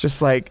 Yeah.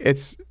 Just like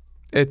it's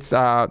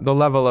the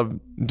level of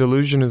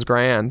delusion is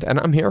grand,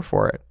 and I'm here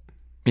for it.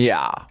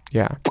 Yeah.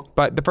 Yeah.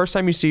 But the first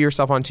time you see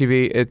yourself on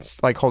TV,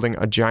 it's like holding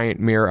a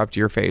giant mirror up to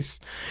your face.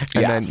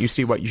 And then you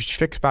see what you should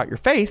fix about your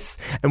face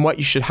and what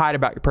you should hide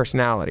about your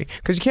personality.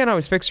 Because you can't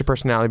always fix your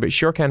personality, but you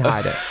sure can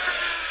hide it.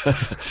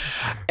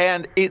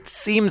 And it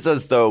seems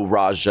as though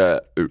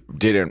Raja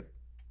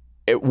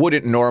it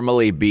wouldn't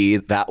normally be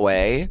that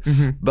way.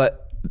 Mm-hmm.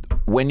 But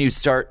when you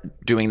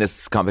start doing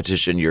this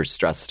competition, you're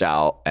stressed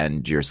out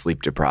and you're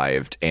sleep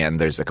deprived and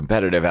there's a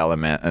competitive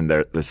element and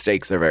the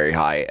stakes are very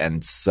high.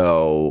 And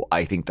so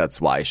I think that's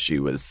why she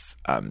was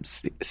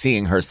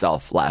seeing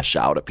herself lash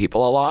out at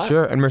people a lot.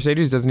 Sure. And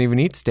Mercedes doesn't even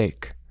eat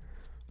steak.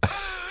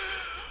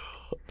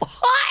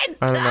 What?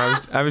 I don't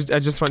know. I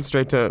just went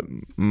straight to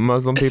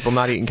Muslim people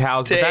not eating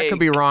cows, but that could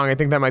be wrong. I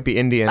think that might be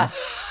Indian.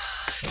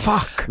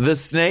 Fuck. The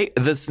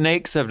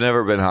snakes have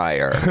never been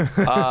higher.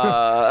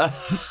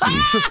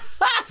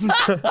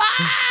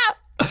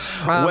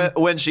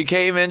 When she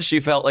came in, she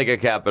felt like a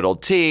capital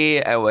T,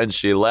 and when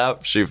she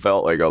left, she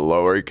felt like a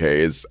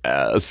lowercase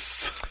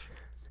s.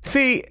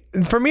 See,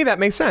 for me that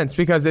makes sense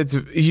because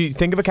you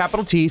think of a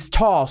capital T, it's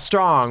tall,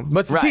 strong.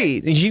 What's the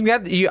T?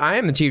 I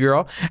am the T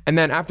girl, and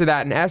then after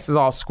that, an S is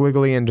all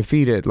squiggly and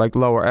defeated, like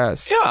lower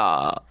S. Yeah,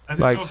 I didn't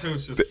know if it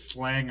was just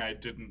slang I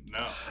didn't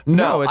know.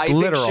 No, it's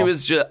literal. Think she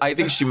was I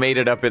think she made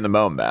it up in the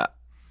moment.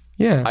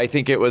 Yeah, I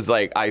think it was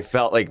like I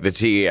felt like the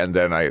T, and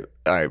then I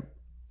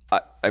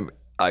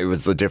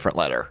was a different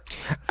letter.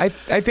 I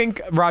think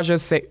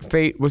Raja's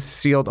fate was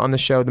sealed on the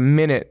show the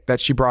minute that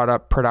she brought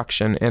up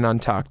production in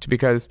Untucked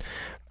because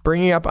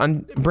bringing up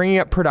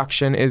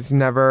production is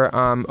never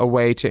a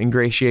way to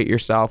ingratiate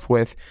yourself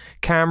with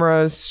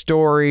cameras,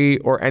 story,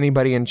 or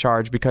anybody in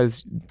charge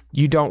because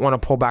you don't want to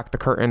pull back the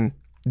curtain.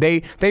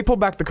 They pull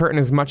back the curtain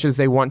as much as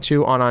they want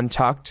to on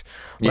Untucked,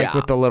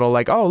 with the little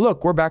oh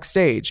look, we're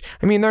backstage.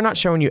 I mean, they're not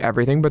showing you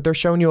everything, but they're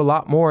showing you a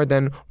lot more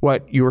than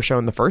what you were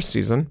shown the first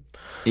season.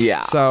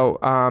 Yeah. So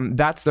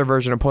that's their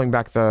version of pulling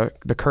back the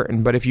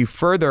curtain. But if you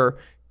further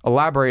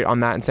elaborate on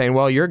that and saying,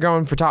 well, you're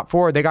going for top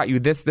 4. They got you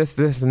this, this,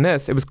 this, and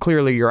this. It was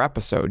clearly your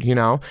episode, you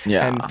know?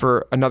 Yeah. And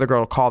for another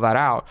girl to call that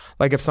out,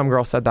 like if some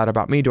girl said that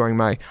about me during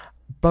my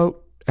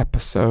boat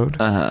episode,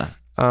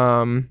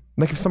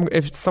 like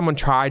if someone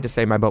tried to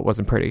say my boat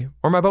wasn't pretty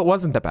or my boat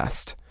wasn't the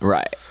best,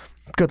 Right.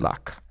 good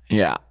luck.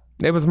 Yeah.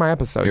 It was my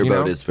episode. Your you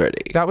boat know? is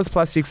pretty. That was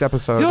Plastique's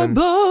episode. Your and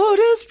boat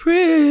is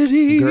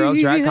pretty. Girl,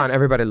 DragCon,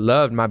 everybody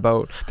loved my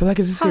boat. They're like,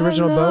 is this the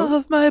original boat? I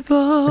love my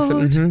boat. I said,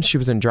 mm-hmm. She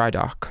was in dry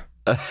dock.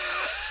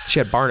 She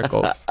had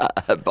barnacles.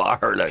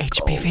 Barnacles.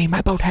 HPV.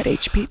 My boat had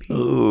HPV.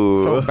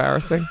 Ooh. So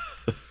embarrassing.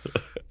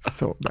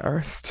 So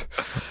embarrassed.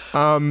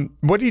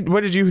 What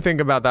did you think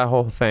about that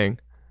whole thing?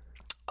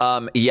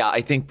 Yeah,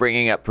 I think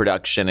bringing up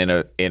production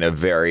in a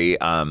very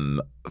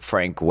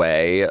frank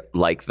way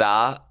like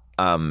that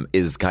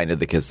is kind of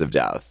the kiss of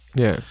death.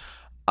 Yeah.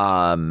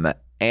 And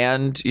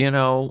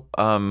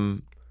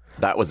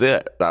that was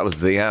it. That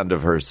was the end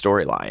of her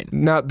storyline.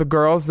 Now, the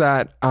girls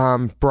that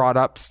brought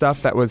up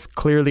stuff that was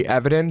clearly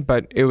evident,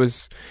 but it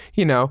was,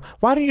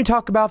 why don't you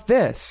talk about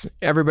this?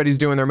 Everybody's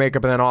doing their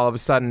makeup, and then all of a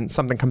sudden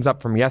something comes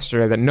up from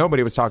yesterday that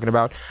nobody was talking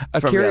about.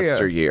 From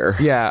yesteryear.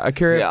 Yeah,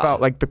 Akira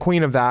felt like the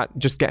queen of that,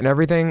 just getting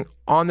everything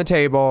on the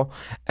table.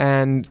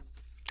 And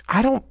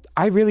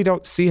I really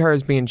don't see her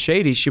as being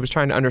shady. She was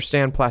trying to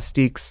understand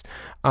Plastique's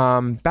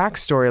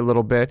backstory a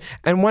little bit.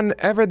 And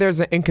whenever there's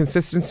an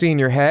inconsistency in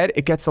your head,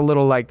 it gets a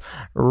little like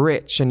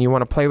rich and you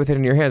want to play with it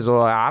in your head.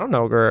 So I don't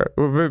know, girl.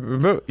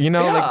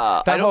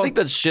 Yeah, I don't think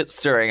that's shit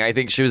stirring. I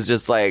think she was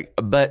just like,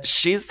 but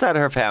she said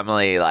her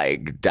family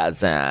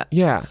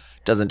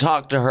doesn't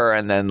talk to her,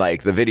 and then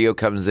like the video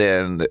comes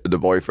in, the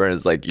boyfriend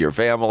is like, your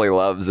family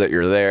loves that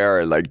you're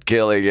there and like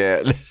killing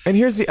it. And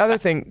here's the other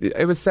thing.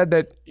 It was said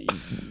that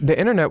the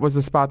internet was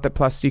the spot that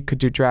Plastique could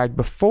do drag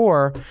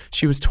before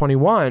she was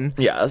 21.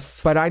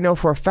 Yes. But I know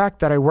for a fact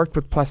that I worked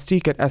with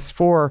Plastique at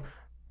S4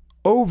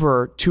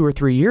 over 2 or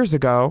 3 years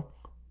ago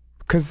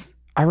because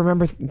I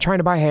remember trying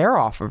to buy hair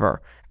off of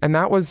her. And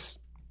that was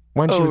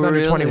when she was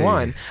under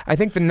 21. I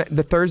think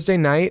the Thursday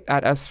night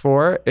at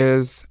S4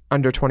 is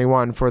under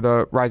 21 for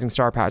the Rising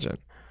Star pageant.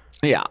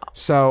 Yeah.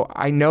 So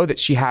I know that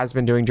she has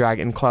been doing drag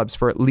in clubs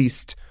for at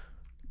least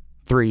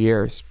 3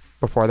 years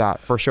before that,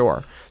 for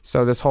sure.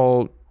 So this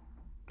whole,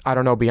 I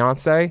don't know,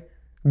 Beyonce,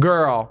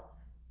 girl,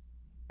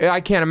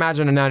 I can't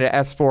imagine a night at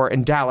S4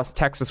 in Dallas,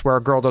 Texas, where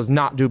a girl does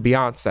not do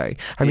Beyonce.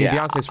 I mean,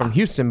 Beyonce's from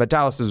Houston, but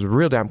Dallas is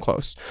real damn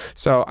close.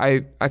 So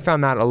I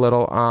found that a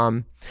little,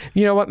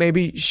 you know what?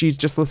 Maybe she's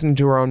just listening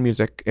to her own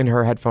music in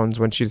her headphones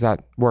when she's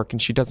at work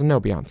and she doesn't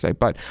know Beyonce.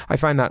 But I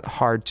find that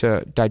hard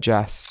to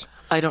digest.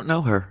 I don't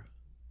know her.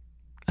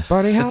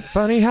 Bunny hop,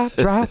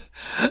 drop.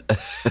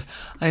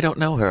 I don't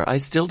know her. I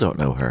still don't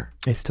know her.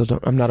 I still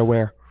don't. I'm not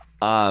aware.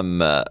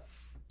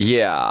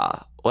 Yeah.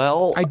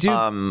 Well, I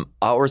do.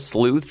 Our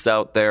sleuths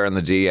out there in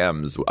the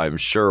DMs, I'm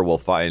sure will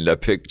find a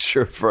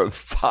picture from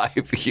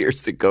 5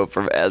 years ago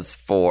from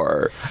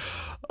S4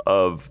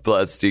 of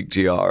Plastique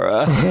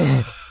Tiara.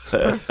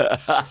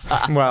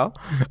 Well,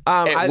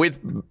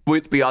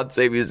 with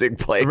Beyonce music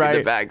playing in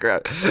the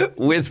background,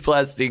 with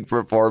Plastique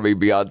performing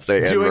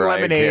Beyonce doing and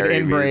Mariah Lemonade Carey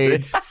in music.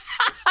 braids.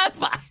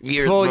 5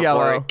 years Full before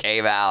yellow. it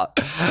came out.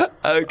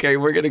 Okay,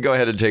 we're gonna go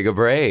ahead and take a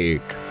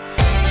break.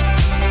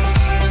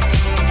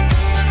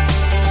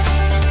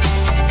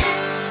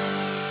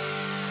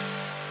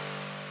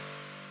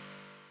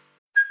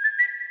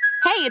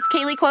 Hey, it's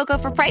Kaylee Cuoco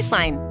for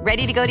Priceline.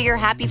 Ready to go to your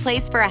happy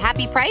place for a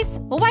happy price?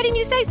 Well, why didn't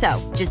you say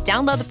so? Just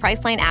download the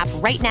Priceline app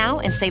right now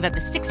and save up to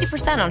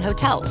 60% on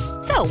hotels.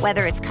 So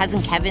whether it's Cousin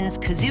Kevin's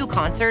Kazoo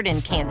Concert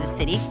in Kansas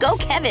City, go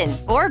Kevin,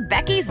 or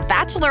Becky's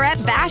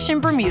Bachelorette Bash in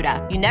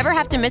Bermuda, you never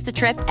have to miss a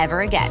trip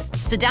ever again.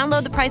 So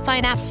download the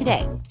Priceline app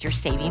today. Your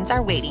savings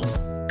are waiting.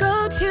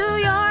 Go to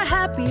your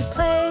happy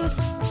place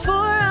for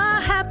a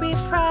happy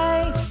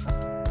price.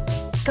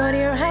 Go to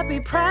your happy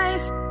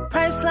price,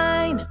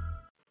 Priceline.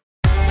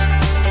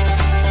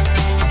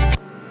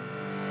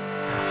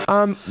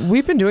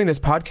 We've been doing this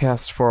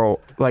podcast for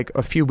like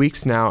a few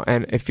weeks now,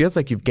 and it feels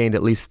like you've gained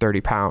at least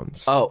 30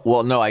 pounds. Oh,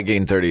 well, no, I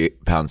gained 30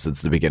 pounds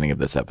since the beginning of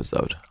this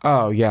episode.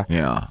 Oh, yeah.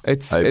 Yeah.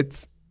 That's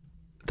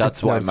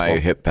why noticeable. my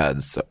hip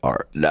pads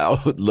are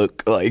now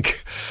look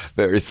like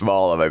very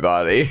small on my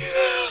body.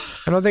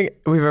 I don't think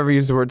we've ever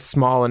used the word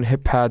small and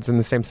hip pads in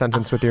the same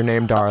sentence with your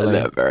name, darling.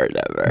 Never.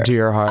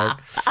 Dear heart.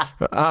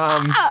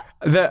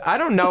 I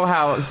don't know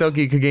how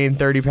Silky could gain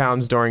 30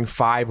 pounds during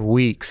 5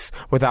 weeks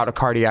without a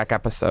cardiac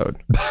episode.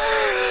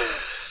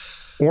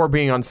 Or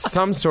being on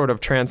some sort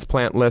of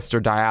transplant list or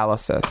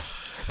dialysis.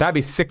 That'd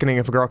be sickening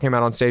if a girl came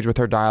out on stage with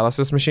her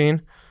dialysis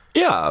machine.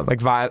 Yeah.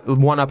 Like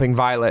one-upping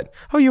Violet.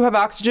 Oh, you have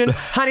oxygen?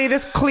 Honey,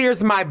 this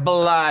clears my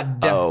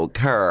blood. Oh,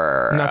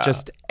 Kerr. Not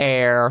just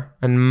air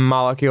and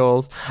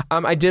molecules.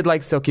 I did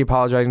like Silky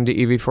apologizing to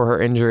Evie for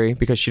her injury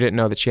because she didn't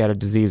know that she had a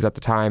disease at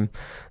the time.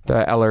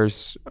 The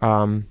Ehlers.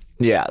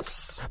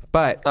 Yes.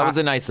 But that was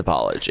a nice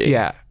apology.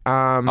 Yeah.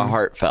 A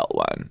heartfelt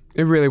one.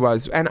 It really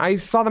was. And I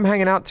saw them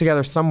hanging out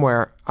together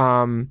somewhere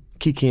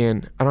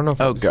kikiing. I don't know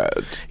if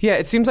good. Yeah,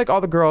 it seems like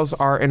all the girls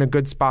are in a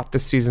good spot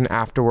this season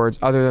afterwards,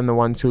 other than the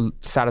ones who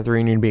sat at the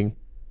reunion being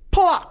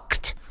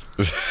plucked.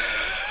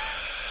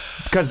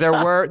 Because there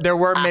were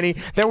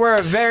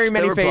very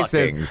many faces.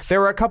 Pluckings. There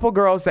were a couple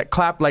girls that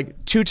clapped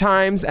like 2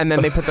 times and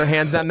then they put their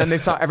hands down, and then they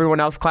saw everyone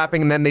else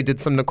clapping, and then they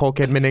did some Nicole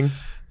Kidmaning.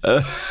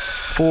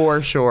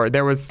 For sure.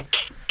 There was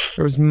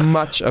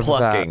much of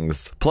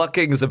Pluckings. that.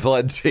 Pluckings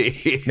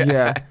aplenty.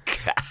 Yeah.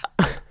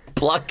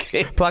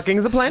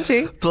 Pluckings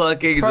aplenty.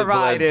 Pluckings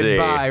Provided aplenty.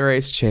 by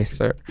Race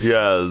Chaser.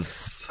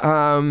 Yes.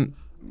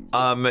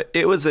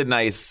 It was a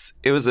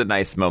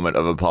nice moment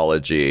of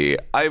apology.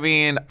 I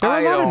mean, There were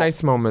a lot of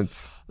nice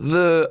moments.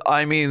 The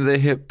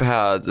hip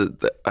pads.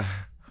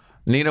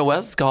 Nina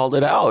West called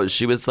it out.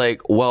 She was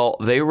like, well,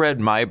 they read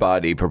my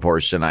body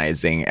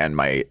proportionizing and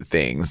my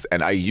things,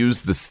 and I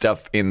used the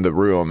stuff in the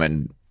room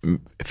and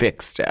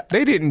fixed it.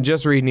 They didn't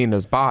just read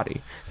Nina's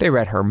body. They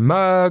read her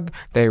mug.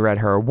 They read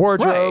her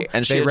wardrobe. Right.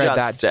 And she they read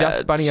adjusted. that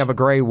dust bunny of a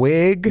gray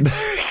wig.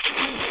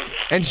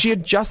 And she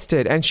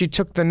adjusted, and she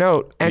took the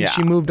note, and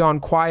she moved on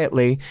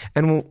quietly.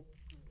 And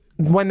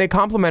when they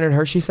complimented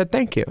her, she said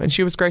thank you, and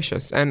she was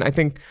gracious. And I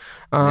think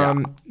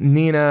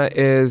Nina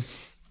is,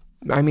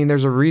 I mean,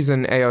 there's a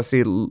reason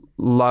AOC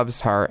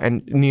loves her,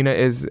 and Nina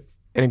is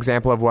an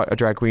example of what a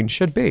drag queen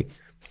should be.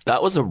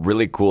 That was a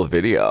really cool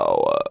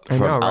video from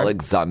know, right?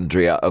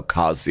 Alexandria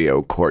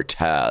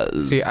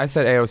Ocasio-Cortez. See, I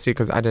said AOC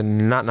because I did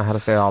not know how to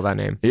say all that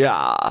name.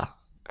 Yeah.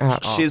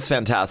 She's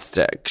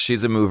fantastic.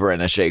 She's a mover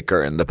and a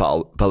shaker in the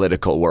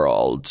political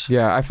world.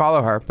 Yeah, I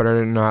follow her, but I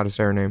didn't know how to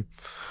say her name.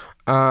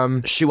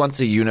 She wants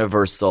a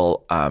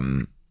universal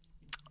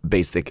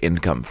basic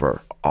income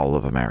for all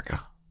of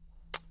America.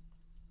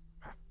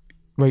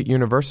 Wait,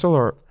 universal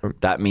or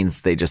That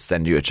means they just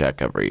send you a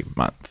check every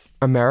month.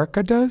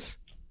 America does?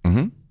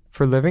 Mm-hmm.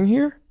 For living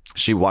here?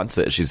 She wants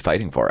it. She's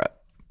fighting for it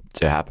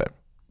to happen.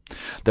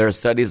 There are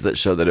studies that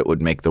show that it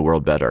would make the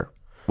world better.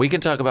 We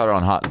can talk about it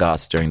on Hot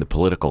Goss during the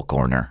political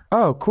corner.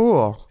 Oh,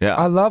 cool. Yeah.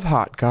 I love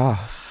hot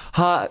goss.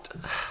 Hot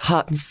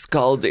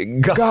scalding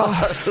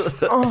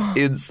goss.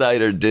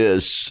 Insider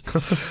dish.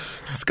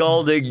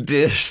 Scalding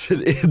dish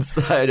and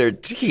insider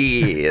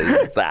tea.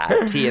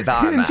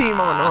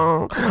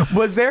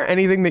 Was there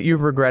anything that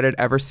you've regretted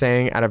ever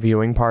saying at a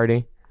viewing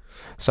party?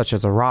 Such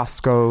as a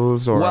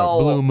Roscoe's or a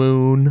Blue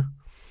Moon?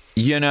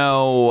 You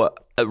know,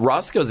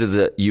 Roscoe's is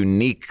a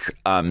unique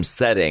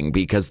setting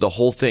because the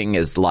whole thing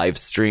is live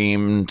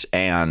streamed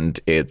and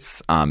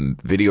it's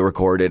video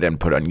recorded and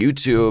put on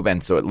YouTube,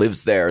 and so it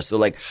lives there. So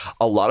like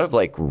a lot of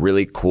like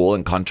really cool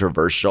and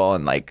controversial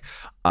and like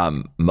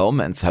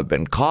moments have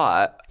been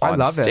caught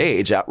on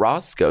stage at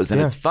Roscoe's, and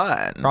it's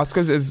fun.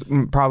 Roscoe's is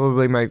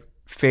probably my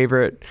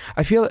favorite.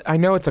 I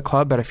know it's a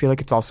club, but I feel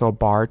like it's also a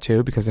bar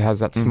too because it has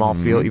that small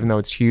feel, even though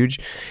it's huge.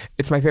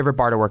 It's my favorite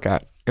bar to work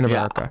at in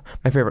America.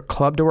 My favorite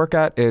club to work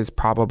at is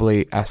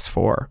probably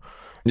S4.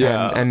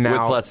 Yeah, and now,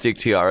 with Plastique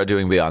Tiara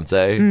doing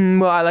Beyonce.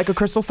 Well, I like a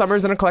Crystal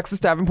Summers and a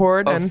Alexis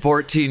Davenport. A and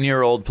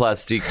 14-year-old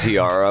Plastique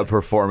Tiara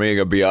performing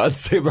a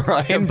Beyonce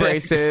Mariah in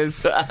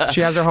braces.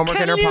 She has her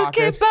homework in her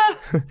pocket.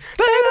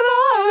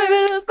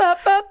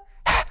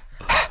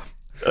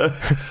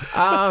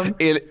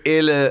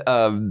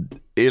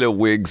 In a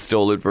wig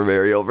stolen from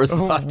Ariel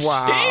Versace.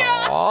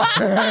 Wow.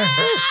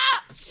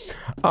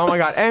 Oh my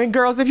God. And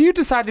girls, if you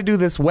decide to do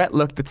this wet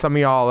look that some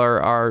of y'all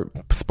are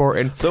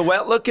sporting. The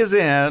wet look is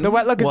in.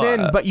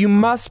 But you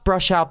must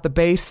brush out the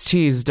base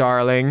tees,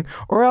 darling,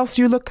 or else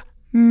you look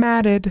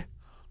matted.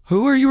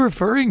 Who are you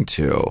referring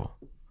to?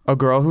 A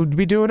girl who'd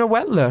be doing a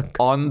wet look.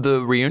 On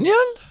the reunion?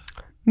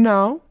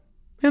 No.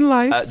 In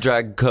life. At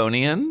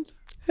Dragconian?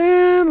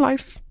 In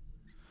life.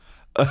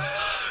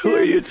 Who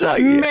are you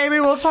talking?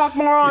 Maybe we'll talk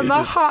more on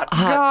the Hot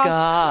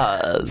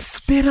Goss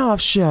spin-off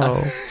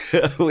show.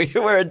 We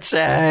were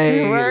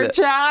trying.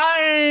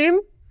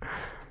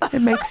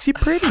 It makes you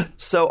pretty.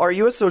 So are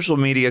you a social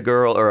media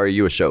girl or are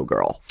you a show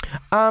girl?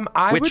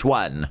 Which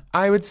one?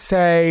 I would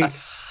say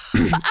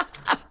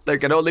there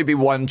can only be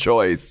one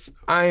choice.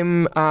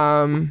 I'm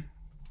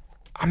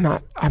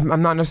not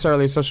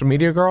necessarily a social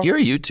media girl. You're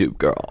a YouTube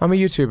girl. I'm a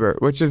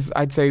YouTuber, which is,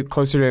 I'd say,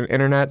 closer to an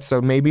internet,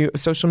 so maybe a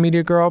social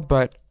media girl,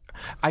 but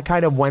I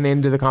kind of went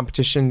into the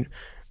competition,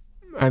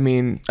 I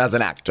mean... As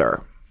an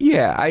actor.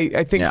 Yeah,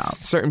 I think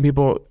certain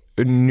people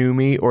knew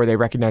me or they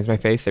recognized my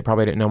face. They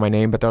probably didn't know my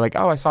name, but they're like,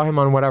 oh, I saw him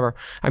on whatever.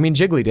 I mean,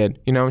 Jiggly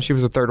did, you know, and she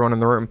was the third one in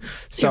the room.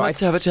 So you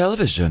must have a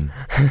television.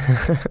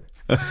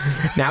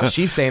 Now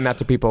she's saying that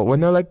to people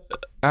when they're like,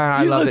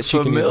 I love that she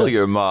can use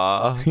familiar,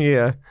 Ma.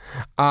 Yeah.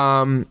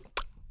 I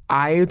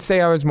would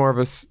say I was more of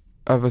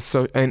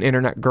an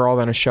internet girl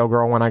than a show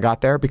girl when I got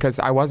there because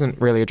I wasn't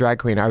really a drag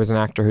queen. I was an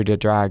actor who did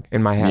drag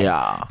in my head.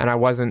 Yeah.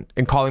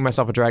 And calling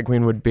myself a drag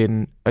queen would have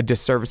been a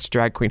disservice to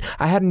drag queen.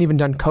 I hadn't even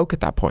done coke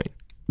at that point.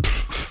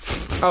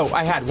 Oh,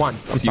 I had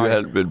once. I'm sorry. You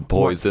had been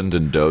poisoned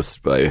and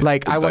dosed by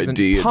I wasn't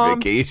D and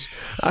pumped. Vicky.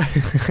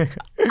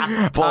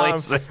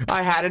 Poisoned.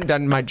 I hadn't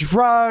done my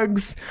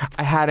drugs.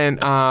 I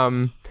hadn't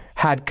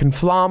had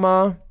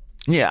Conflama.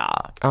 Yeah.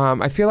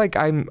 I feel like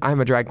I'm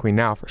a drag queen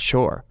now for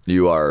sure.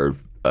 You are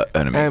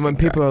an amazing And when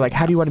people drag are like, queen,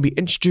 how do you yes. want to be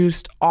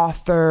introduced?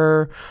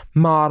 Author,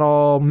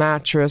 model,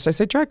 mattress. I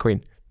say drag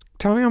queen.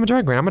 Tell me I'm a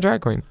drag queen. I'm a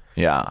drag queen.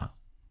 Yeah.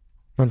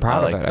 I'm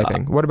proud I of like it, that. I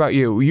think. What about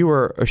you? You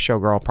were a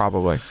showgirl,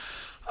 probably.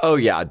 Oh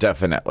yeah,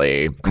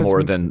 definitely.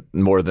 More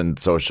than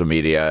social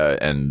media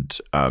and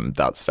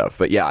that stuff.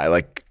 But yeah, I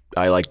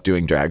like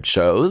doing drag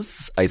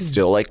shows. I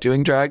still like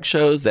doing drag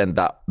shows, and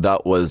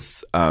that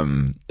was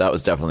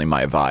definitely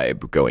my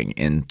vibe going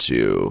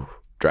into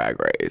Drag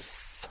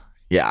Race.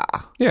 Yeah.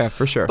 Yeah,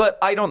 for sure. But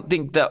I don't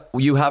think that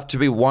you have to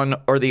be one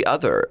or the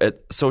other.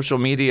 Social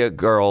media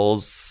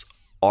girls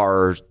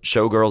are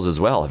showgirls as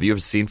well. Have you ever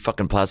seen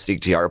fucking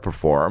Plastique Tiara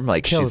perform?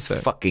 Like, Kills she's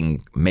it.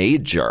 fucking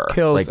major.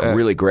 Kills like it.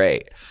 really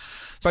great.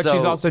 But So-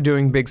 she's also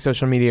doing big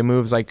social media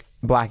moves like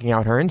blacking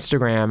out her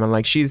Instagram, and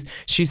like she's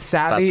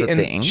savvy. That's a and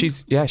thing?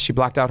 she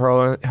blacked out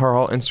her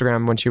whole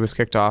Instagram when she was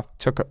kicked off.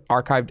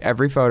 Archived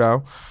every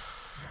photo.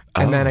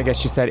 And then I guess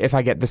she said, if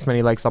I get this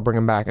many likes, I'll bring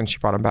them back. And she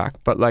brought them back.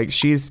 But like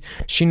she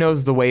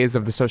knows the ways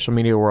of the social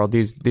media world.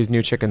 These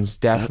new chickens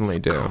definitely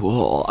That's do.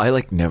 cool. I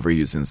like never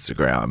use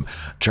Instagram.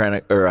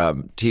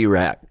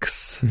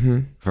 T-Rex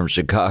from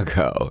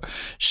Chicago.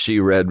 She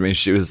read me.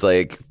 She was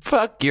like,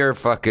 fuck your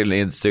fucking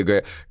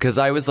Instagram. Because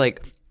I was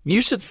like, you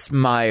should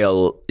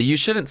smile. You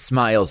shouldn't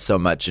smile so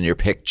much in your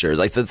pictures.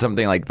 I said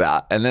something like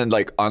that. And then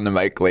like on the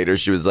mic later,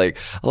 she was like,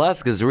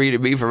 Alaska's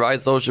reading me for my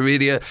social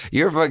media.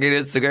 Your fucking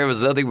Instagram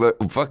is nothing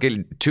but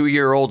fucking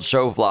 2-year-old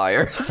show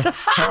flyers.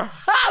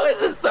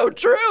 This is so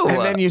true.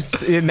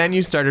 And then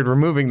you started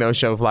removing those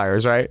show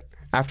flyers, right?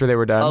 After they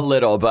were done. A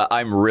little, but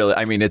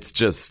it's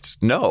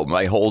just, no,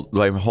 my whole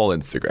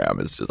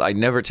Instagram is just, I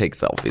never take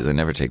selfies. I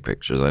never take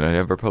pictures. And I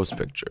never post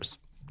pictures.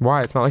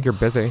 Why? It's not like you're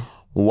busy.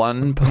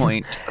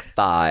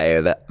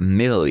 1.5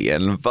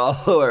 million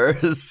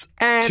followers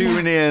And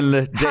tune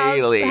in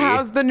daily.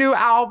 How's the new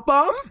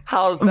album?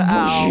 How's the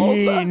album?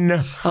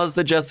 Vagine. How's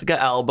the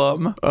Jessica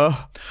album?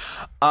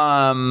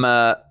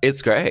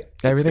 It's great.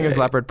 Everything It's is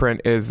great. leopard print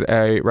is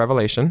a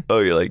revelation. Oh,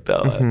 you like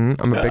that one?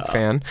 I'm a big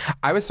fan.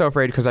 I was so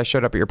afraid because I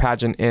showed up at your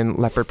pageant in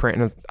leopard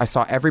print and I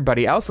saw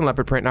everybody else in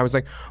leopard print and I was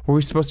like, were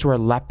we supposed to wear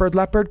leopard?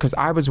 Because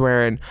I was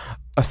wearing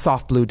a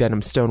soft blue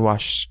denim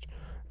stonewashed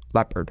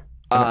leopard.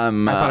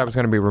 And I thought I was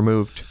going to be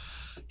removed.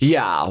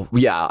 Yeah.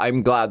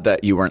 I'm glad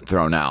that you weren't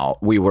thrown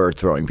out. We were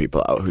throwing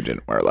people out who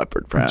didn't wear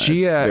leopard print. It's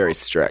very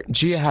strict.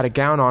 Gia had a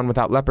gown on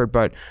without leopard,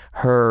 but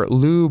her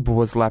lube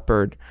was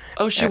leopard.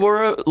 Oh, she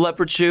wore a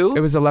leopard shoe?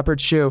 It was a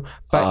leopard shoe,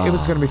 but it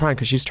was going to be fine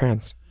because she's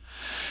trans.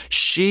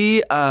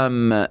 She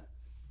messaged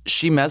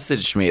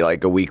me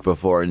like a week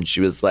before and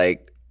she was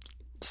like,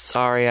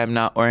 sorry, I'm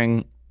not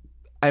wearing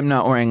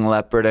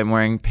leopard. I'm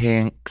wearing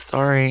pink.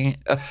 Sorry.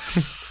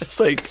 It's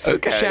like,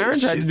 okay. Sharon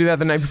tried to do that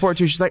the night before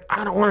too. She's like,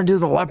 I don't want to do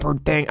the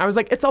leopard thing. I was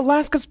like, it's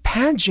Alaska's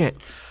pageant.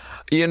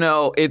 You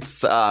know,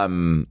 it's,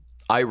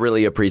 I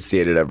really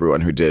appreciated everyone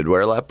who did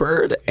wear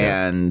leopard.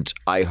 Yeah. And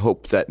I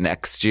hope that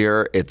next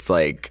year it's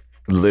like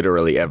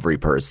literally every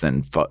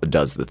person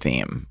does the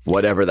theme,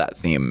 whatever that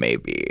theme may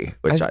be,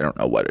 which I don't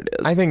know what it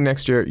is. I think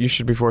next year you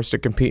should be forced to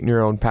compete in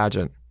your own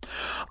pageant.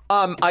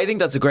 I think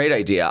that's a great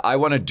idea. I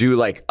want to do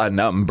like a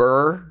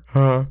number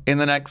in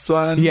the next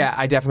one. Yeah,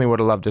 I definitely would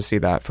have loved to see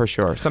that for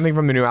sure. Something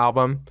from the new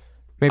album,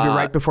 maybe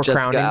right before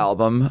Jessica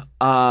crowning.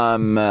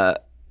 album.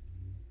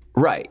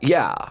 Right.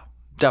 Yeah,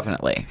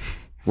 definitely.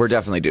 We're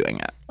definitely doing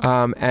it.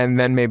 And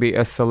then maybe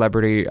a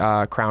celebrity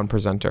crown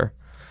presenter,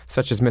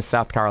 such as Miss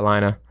South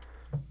Carolina.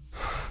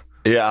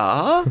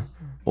 Yeah.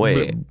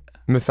 Wait.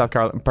 Miss South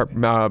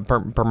Carolina,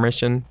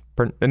 permission.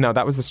 No,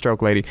 that was the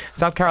stroke lady.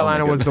 South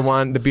Carolina was the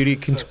one, the beauty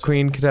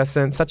queen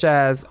contestant, such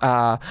as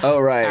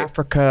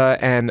Africa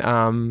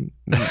and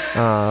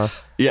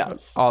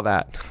yes, all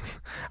that.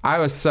 I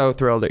was so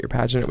thrilled at your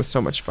pageant. It was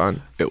so much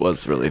fun. It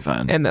was really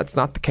fun. And that's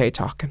not the K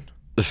talking.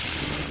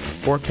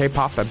 Or K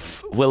popping.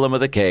 Willem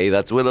with a K.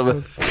 That's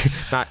Willem.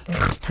 Not.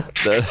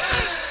 At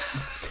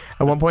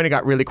one point, it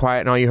got really quiet,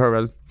 and all you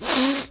heard was.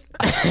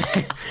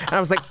 And I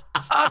was like,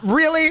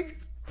 really?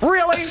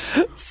 Really?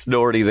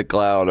 Snorty the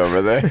clown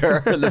over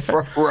there in the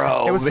front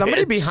row. It was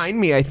somebody bitch. behind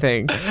me, I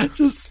think.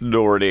 Just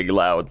snorting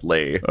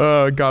loudly.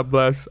 Oh, God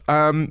bless.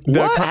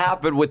 What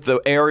happened with the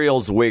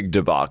Ariel's wig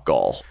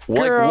debacle?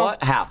 Girl,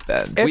 what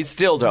happened? We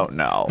still don't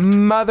know.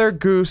 Mother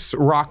Goose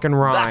rock and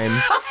rhyme.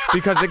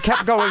 Because it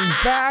kept going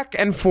back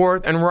and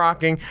forth and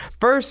rocking.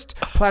 First,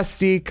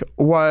 Plastique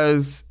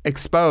was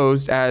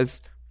exposed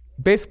as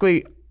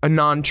basically a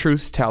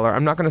non-truth teller.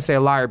 I'm not going to say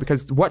a liar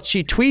because what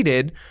she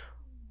tweeted,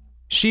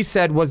 she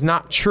said was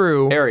not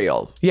true.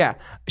 Ariel. Yeah.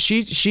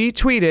 She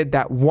tweeted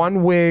that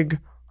one wig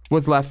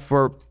was left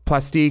for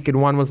Plastique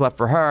and one was left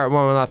for her,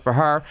 one was left for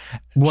her.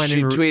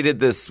 She tweeted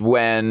this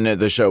when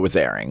the show was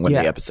airing, when the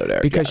episode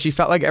aired. Because she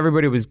felt like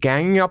everybody was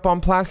ganging up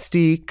on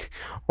Plastique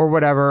or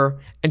whatever.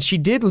 And she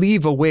did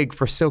leave a wig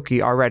for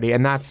Silky already,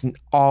 and that's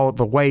all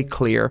the way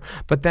clear.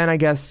 But then I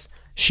guess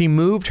she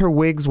moved her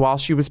wigs while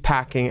she was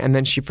packing, and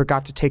then she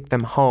forgot to take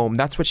them home.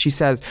 That's what she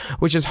says,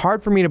 which is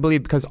hard for me to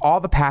believe because all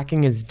the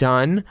packing is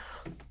done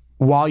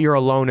while you're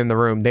alone in the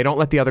room. They don't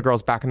let the other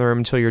girls back in the room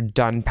until you're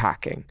done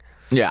packing.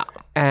 Yeah.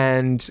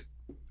 And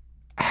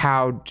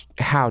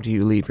how do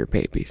you leave your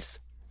babies?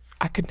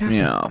 I could never.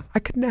 Yeah. I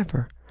could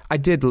never. I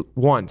did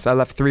once. I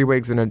left 3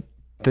 wigs in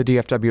the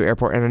DFW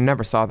airport, and I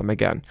never saw them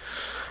again.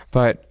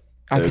 But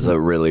there's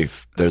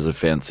a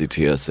fancy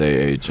TSA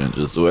agent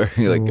just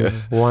wearing like a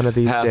one of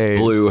these half days.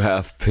 blue,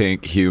 half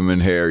pink human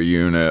hair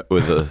unit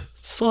with a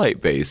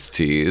slight base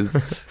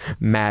tease.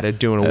 Matted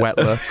doing a wet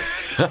look.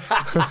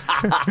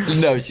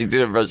 No, she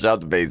didn't brush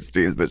out the base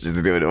tease, but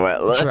she's doing a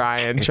wet look.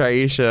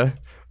 Triisha.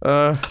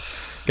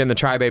 Getting the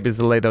Tri-Babies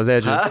to lay those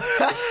edges.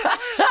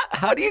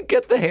 How do you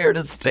get the hair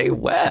to stay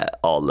wet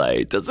all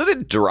night? Doesn't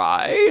it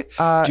dry?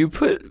 Do you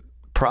put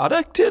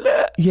product in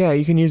it? Yeah,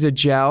 you can use a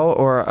gel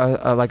or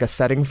like a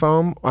setting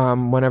foam.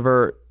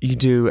 Whenever you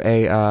do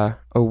a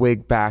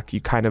wig back, you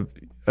kind of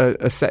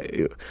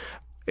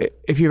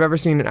if you've ever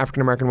seen an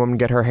African American woman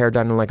get her hair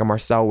done in like a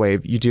Marcel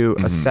wave, you do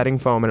a setting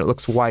foam and it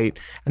looks white,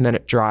 and then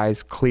it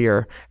dries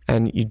clear,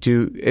 and you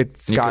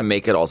can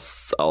make it all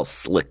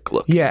slick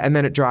look. Yeah, and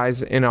then it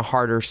dries in a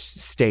harder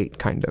state,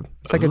 kind of.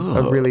 It's like a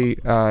really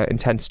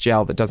intense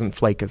gel that doesn't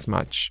flake as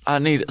much. I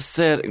need a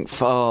setting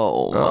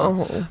foam.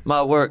 Oh.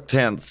 My work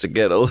tends to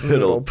get a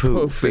little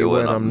poofy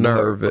when I'm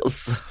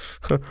nervous.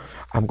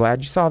 I'm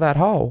glad you saw that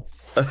hole.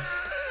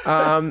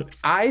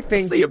 I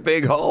think see a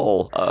big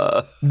hole.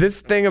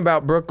 This thing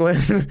about Brooklyn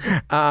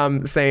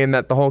saying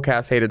that the whole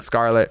cast hated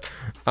Scarlett,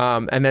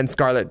 and then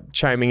Scarlett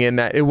chiming in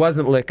that it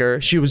wasn't liquor,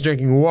 she was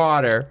drinking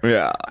water.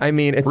 Yeah, I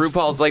mean,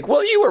 RuPaul's like,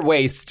 well, you were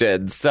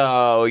wasted,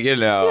 so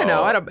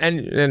I don't,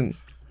 and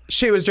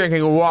she was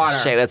drinking water.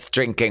 She was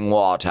drinking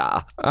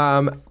water.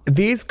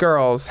 These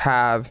girls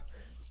have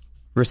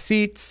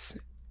receipts,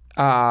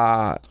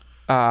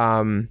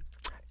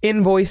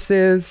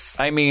 invoices.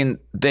 I mean,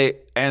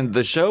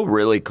 the show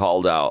really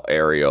called out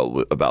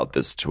Ariel about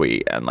this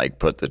tweet and like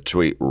put the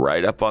tweet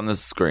right up on the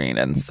screen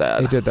and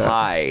said, they did that.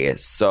 "Hi,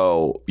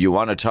 so you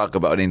want to talk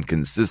about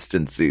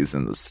inconsistencies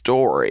in the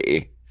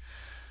story?"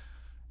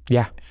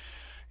 Yeah.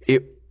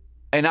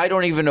 And I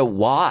don't even know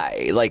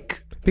why.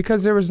 Like,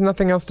 because there was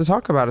nothing else to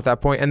talk about at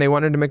that point, and they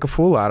wanted to make a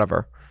fool out of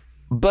her.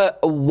 But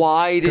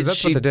why did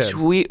she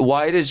tweet?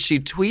 Why did she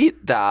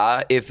tweet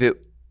that if it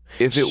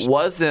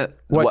wasn't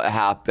what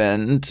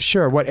happened?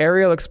 Sure. What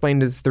Ariel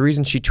explained is the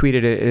reason she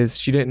tweeted it is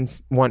she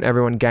didn't want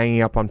everyone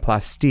ganging up on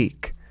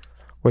Plastique,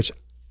 which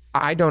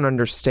I don't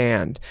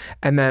understand.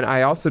 And then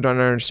I also don't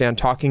understand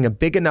talking a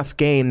big enough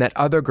game that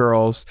other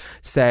girls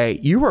say,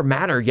 you were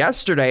madder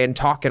yesterday and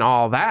talking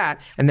all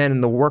that. And then in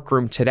the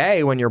workroom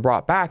today, when you're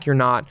brought back, you're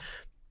not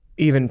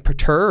even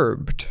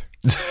perturbed.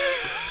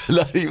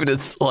 Not even a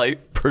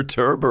slight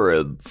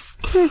perturbance.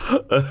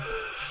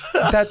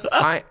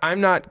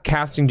 I'm not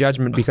casting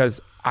judgment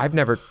because I've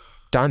never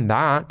done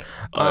that.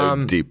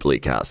 I'm deeply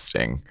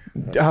casting.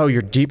 Oh,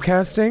 you're deep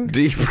casting?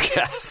 Deep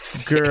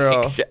casting.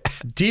 Girl,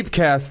 deep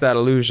cast that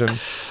illusion.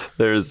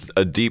 There's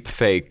a deep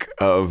fake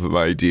of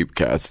my deep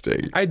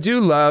casting. I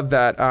do love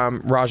that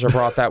Raja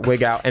brought that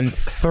wig out and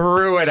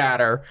threw it at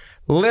her,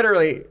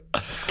 literally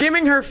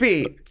skimming her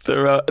feet.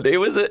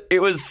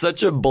 It was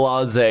such a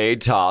blasé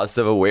toss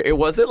of a wig. It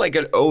wasn't like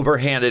an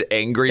overhanded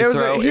angry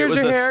throw. It was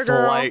a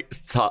slight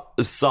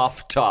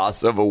soft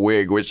toss of a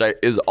wig, which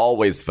is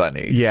always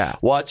funny. Yeah.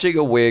 Watching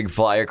a wig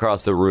fly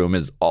across the room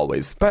is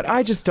always funny. But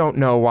I just don't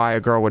know why a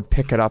girl would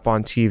pick it up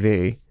on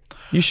TV.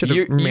 You should have.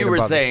 You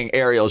were saying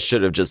Ariel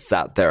should have just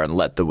sat there and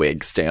let the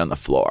wig stay on the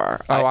floor.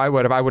 Oh, I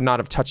would have. I would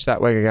not have touched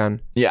that wig again.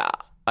 Yeah,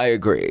 I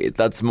agree.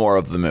 That's more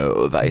of the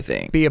move, I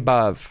think. Be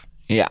above.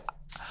 Yeah.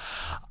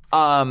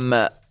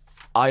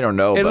 I don't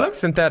know. It looks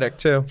synthetic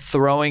too.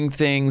 Throwing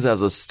things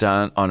as a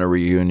stunt on a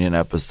reunion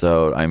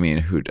episode. I mean,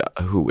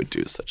 who would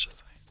do such a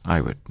thing?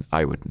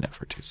 I would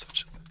never do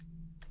such a thing.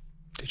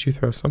 Did you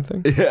throw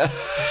something? Yeah,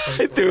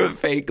 I threw a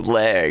fake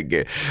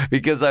leg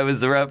because I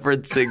was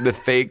referencing the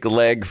fake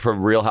leg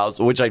from Real House,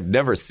 which I've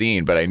never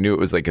seen, but I knew it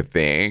was like a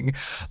thing.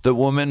 The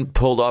woman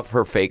pulled off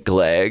her fake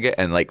leg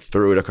and like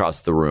threw it across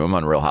the room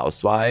on Real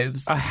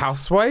Housewives. A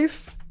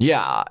housewife?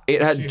 Yeah,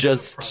 it had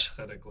just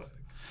prosthetic leg.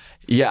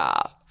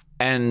 Yeah.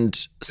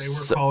 And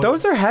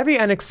those are heavy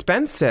and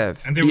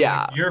expensive. And they were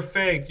like, you're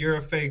fake. You're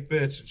a fake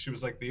bitch. And she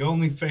was like, the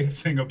only fake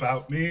thing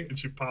about me. And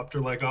she popped her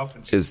leg off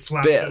and she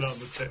slapped it on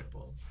the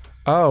table.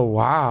 Oh,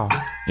 wow.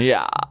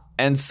 Yeah.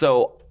 And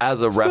so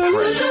as a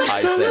reference,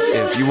 I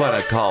said, if you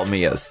want to call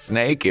me a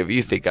snake, if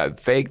you think I'm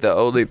fake, the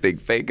only thing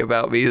fake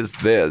about me is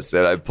this.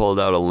 And I pulled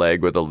out a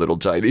leg with a little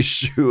tiny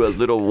shoe, a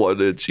little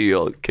 1-inch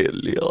heel.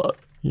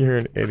 You're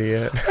an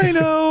idiot. I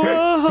know.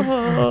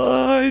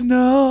 I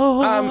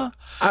know.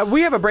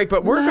 We have a break,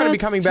 but we're going to be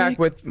coming back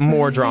with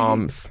more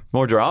drums.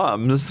 More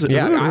drums?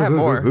 Yeah, I have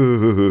more.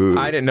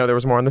 I didn't know there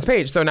was more on this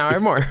page, so now I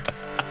have more.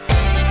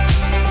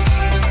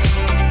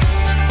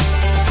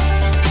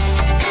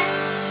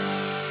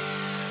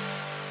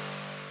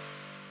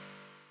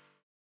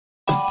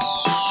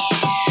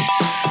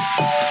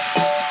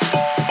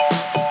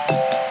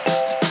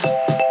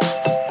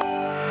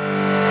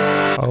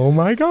 Oh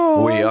my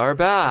God. We are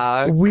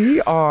back.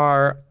 We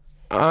are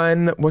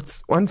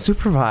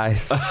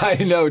unsupervised.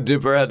 I know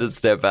Dipper had to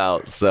step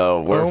out,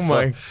 so we're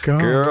my God.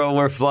 Girl,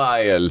 we're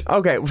flying.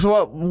 Okay,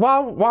 so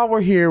while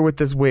we're here with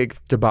this wig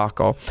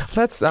debacle,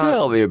 let's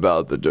tell me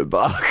about the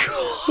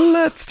debacle.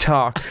 Let's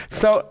talk.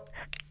 So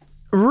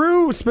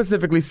Rue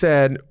specifically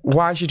said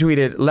why she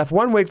tweeted, left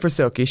one wig for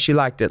Silky, she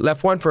liked it.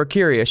 Left one for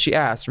Akira, she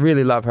asked,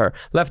 really love her.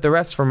 Left the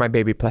rest for my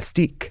baby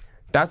Plastique.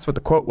 That's what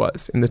the quote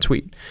was in the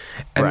tweet.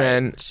 And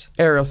then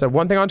Ariel said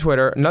one thing on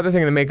Twitter, another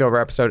thing in the makeover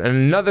episode, and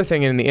another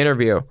thing in the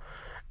interview.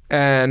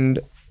 And,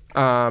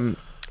 when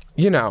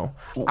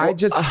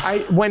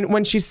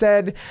she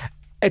said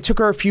it took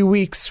her a few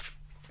weeks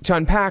to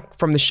unpack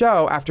from the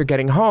show after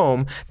getting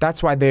home,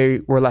 that's why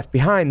they were left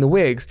behind, the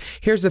wigs.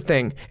 Here's the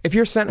thing. If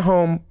you're sent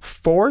home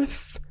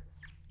 4th,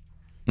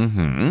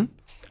 and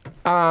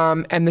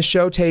the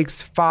show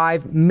takes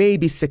 5,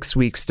 maybe 6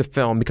 weeks to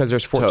film because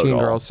there's 14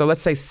 girls. So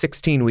let's say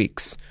 16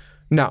 weeks.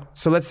 No.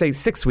 So let's say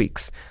 6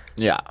 weeks.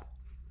 Yeah.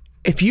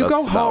 If you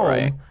go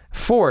home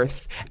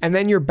 4th and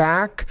then you're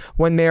back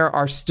when there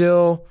are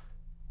still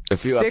a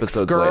few 6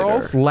 episodes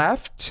girls later.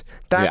 left,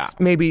 that's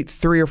maybe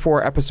 3 or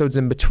 4 episodes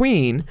in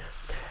between.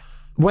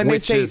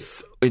 Which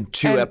is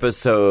 2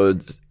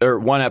 episodes, or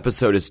 1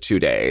 episode is 2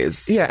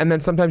 days. Yeah, and then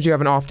sometimes you have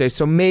an off day.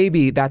 So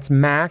maybe that's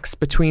max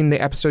between the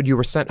episode you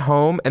were sent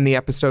home and the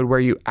episode where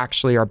you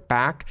actually are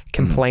back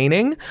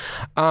complaining.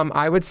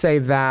 I would say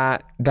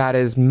that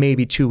is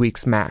maybe 2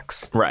 weeks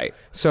max. Right.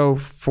 So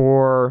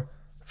for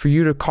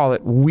you to call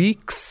it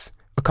weeks,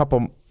 a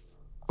couple,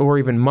 or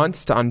even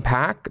months to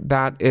unpack,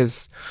 that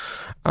is...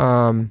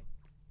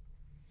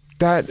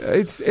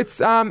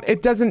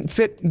 it doesn't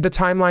fit the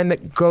timeline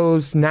that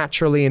goes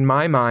naturally in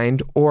my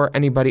mind or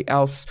anybody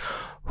else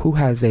who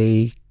has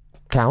a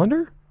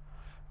calendar.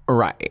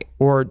 Right.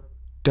 Or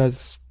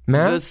does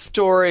Matt? The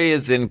story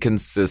is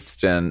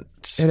inconsistent.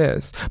 It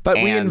is. But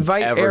we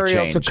invite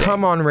Ariel to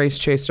come on Race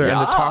Chaser and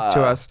to talk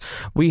to us.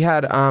 We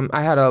had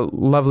I had a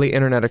lovely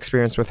internet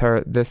experience with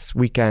her this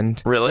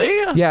weekend. Really?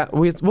 Yeah,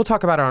 we'll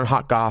talk about it on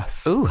Hot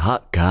Goss. Ooh,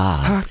 Hot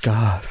Goss. Hot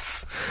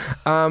Goss.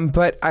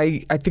 But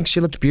I think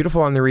she looked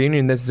beautiful on the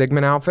reunion, this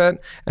Zygmunt outfit,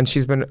 and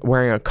she's been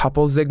wearing a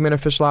couple Zygmunt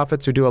official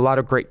outfits. We do a lot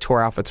of great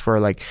tour outfits for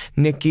like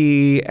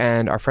Nikki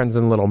and our friends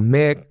in Little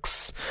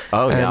Mix.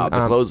 Oh, yeah,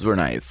 the clothes were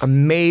nice.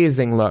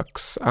 Amazing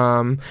looks.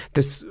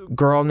 This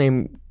girl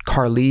named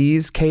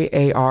Carlize,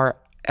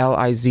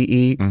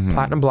 Karlize,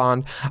 platinum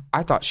blonde.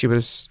 I thought she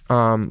was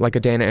like a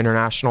Dana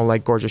International,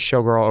 like gorgeous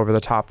showgirl, over the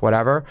top,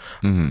 whatever.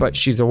 But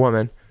she's a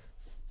woman.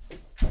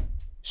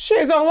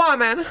 She's a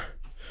woman.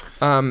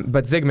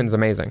 But Zygmunt's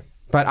amazing.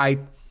 But I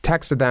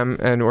texted them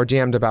or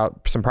DM'd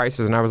about some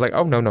prices, and I was like,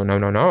 oh,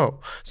 no.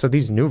 So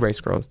these new race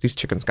girls, these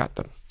chickens got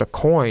the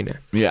coin.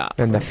 Yeah.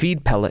 And the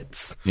feed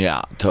pellets.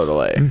 Yeah,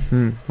 totally.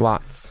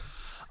 Lots.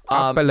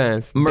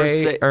 Opulence.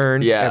 They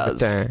earn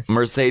everything.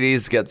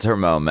 Mercedes gets her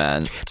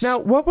moment. Now,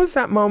 what was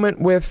that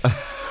moment with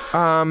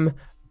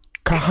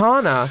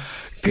Kahana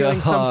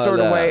feeling some sort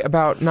of way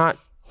about not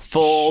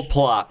full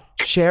pluck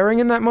sharing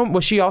in that moment?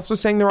 Was she also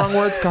saying the wrong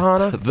words,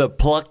 Kahana? The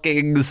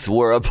pluckings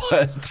were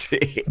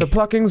aplenty. The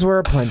pluckings were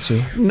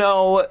aplenty.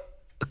 No,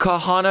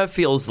 Kahana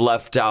feels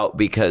left out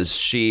because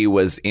she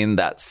was in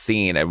that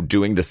scene and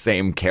doing the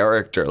same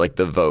character, like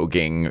the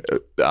voguing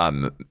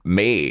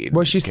maid.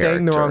 Was she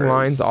saying the wrong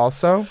lines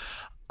also?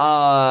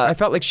 I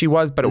felt like she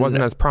was, but it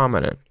wasn't as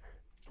prominent.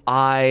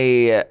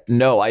 I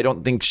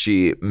don't think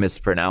she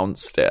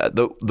mispronounced it.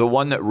 The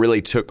one that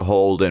really took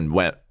hold and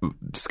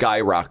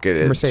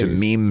skyrocketed Mercedes.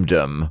 To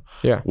memedom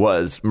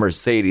was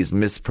Mercedes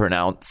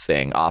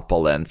mispronouncing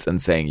opulence and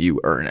saying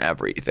you earn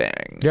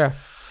everything. Yeah.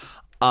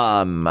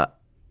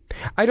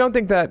 I don't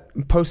think that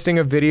posting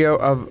a video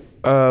of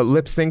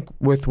lip sync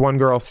with one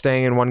girl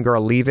staying and one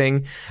girl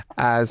leaving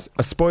as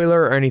a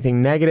spoiler or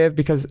anything negative,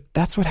 because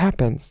that's what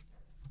happens.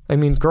 I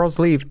mean, girls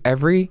leave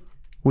every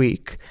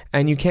week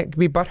and you can't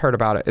be butthurt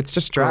about it. It's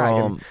just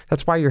drag. And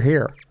that's why you're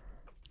here.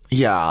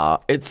 Yeah,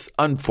 it's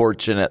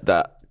unfortunate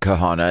that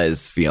Kahana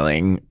is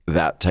feeling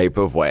that type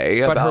of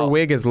way. But her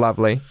wig is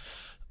lovely.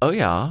 Oh,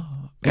 yeah.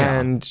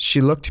 And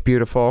she looked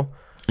beautiful.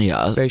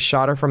 Yes. They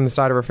shot her from the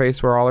side of her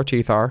face where all her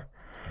teeth are.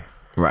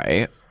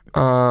 Right.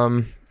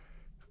 Raja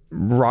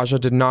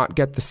did not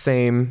get the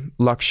same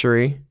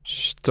luxury.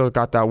 She still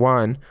got that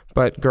one.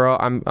 But girl,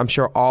 I'm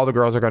sure all the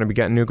girls are going to be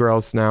getting new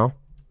girls now.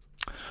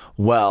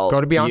 Well, go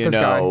to Bianca's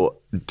guy.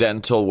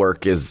 Dental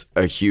work is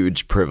a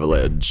huge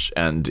privilege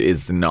and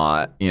is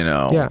not,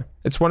 Yeah,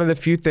 it's one of the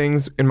few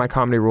things in my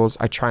comedy rules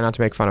I try not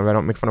to make fun of. I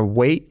don't make fun of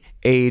weight,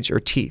 age,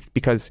 or teeth,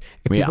 because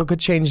if people could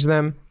change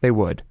them, they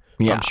would.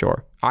 Yeah. I'm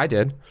sure. I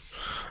did.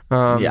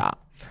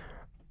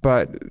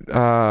 But,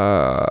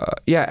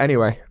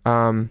 anyway.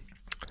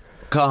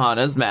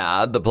 Kahana's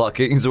mad. The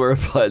pluckings were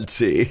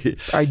plenty.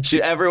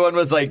 Everyone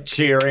was like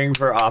cheering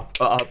for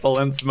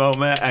opulence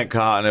moment, and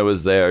Kahana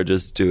was there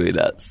just doing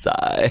that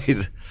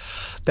side.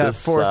 That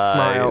forced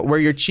smile where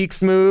your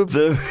cheeks move,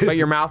 but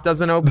your mouth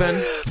doesn't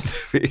open.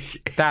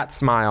 That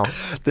smile.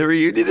 The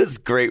reunion is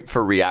great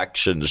for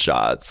reaction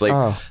shots.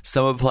 Like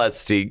some of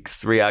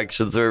Plastique's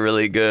reactions were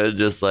really good.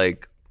 Just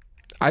like,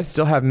 I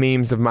still have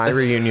memes of my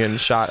reunion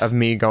shot of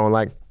me going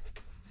like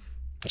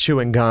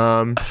chewing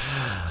gum,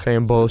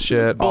 saying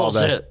bullshit. All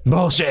that.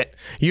 Bullshit.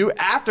 You,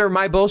 after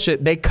my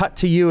bullshit, they cut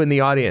to you in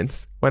the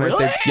audience when I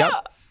say, yep.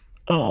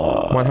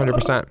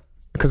 100%.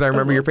 Because I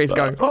remember your face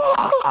going,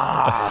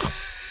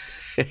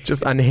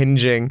 just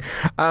unhinging.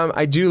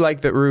 I do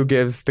like that Rue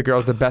gives the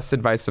girls the best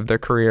advice of their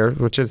career,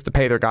 which is to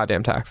pay their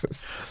goddamn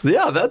taxes.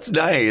 Yeah, that's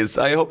nice.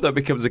 I hope that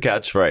becomes a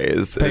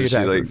catchphrase. Pay your she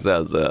taxes.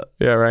 says it.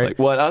 Yeah, right. Like,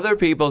 what other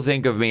people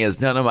think of me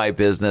is none of my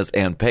business,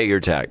 and pay your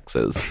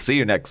taxes. See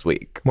you next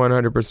week.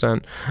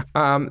 100%.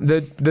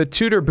 The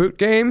Tudor boot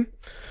game,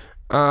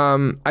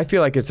 I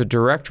feel like it's a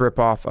direct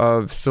ripoff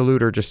of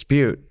Salute or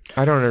Dispute.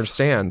 I don't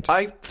understand.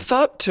 I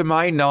thought, to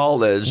my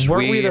knowledge,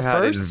 Weren't we the had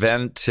first?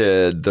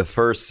 invented the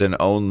first and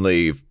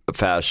only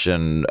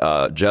fashion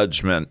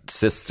judgment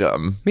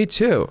system. Me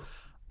too.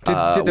 Did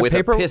the with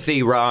paper... a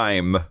pithy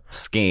rhyme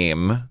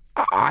scheme.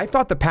 I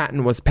thought the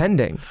patent was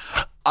pending.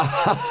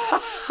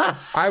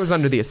 I was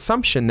under the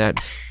assumption that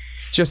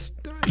just,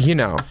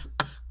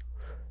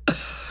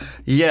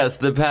 Yes,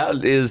 the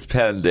patent is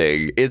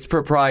pending. It's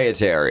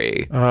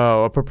proprietary.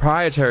 Oh, a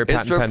proprietary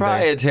patent It's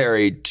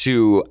proprietary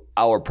to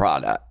our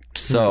product.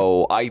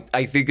 So I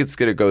think it's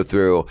going to go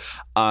through.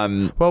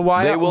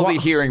 They will be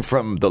hearing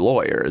from the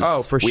lawyers.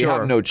 Oh, for sure. We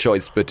have no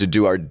choice but to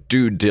do our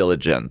due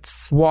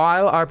diligence.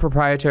 While our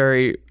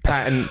proprietary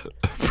patent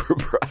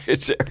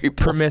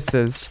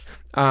premises,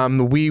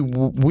 we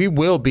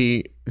will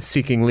be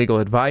seeking legal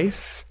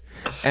advice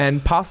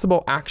and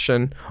possible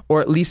action,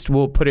 or at least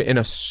we'll put it in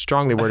a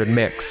strongly worded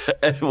mix.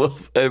 and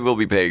we'll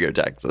be paying your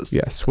taxes.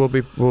 Yes, we'll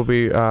be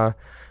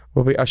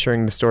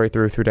ushering the story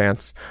through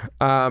dance.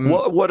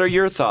 What are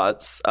your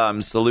thoughts?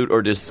 Salute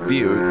or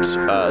Dispute?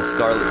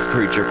 Scarlet's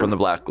Creature from the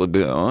Black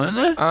Lagoon.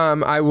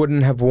 I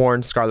wouldn't have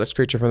worn Scarlet's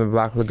Creature from the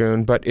Black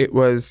Lagoon, but it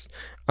was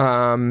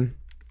fine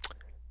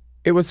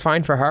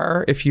for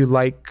her if you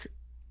like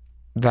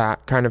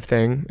that kind of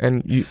thing.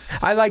 And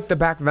I like the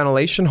back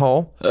ventilation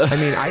hole. I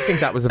mean, I think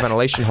that was a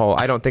ventilation hole.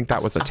 I don't think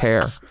that was a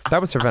tear. That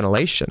was for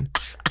ventilation.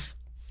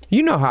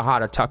 You know how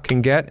hot a tuck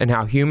can get and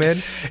how humid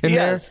in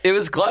there. Yes, it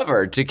was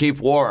clever to keep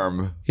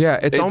warm.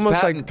 Yeah, it's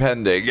almost patent like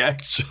pending,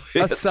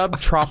 actually. a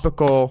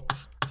subtropical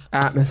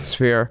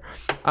atmosphere.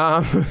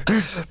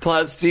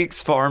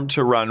 Plastique's Farm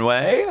to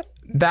Runway.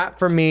 That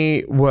for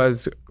me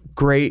was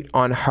great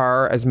on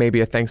her as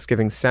maybe a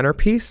Thanksgiving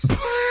centerpiece.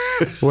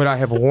 Would I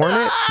have worn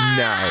it?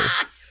 No.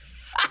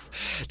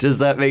 Does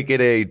that make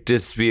it a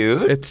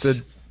dispute?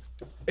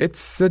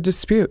 It's a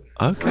dispute.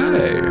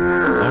 Okay. All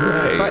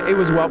right. But it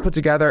was well put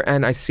together,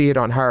 and I see it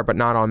on her, but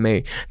not on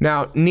me.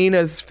 Now,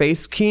 Nina's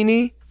face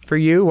kini for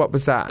you, what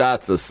was that?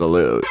 That's a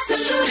salute.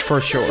 For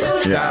sure.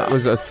 Yeah.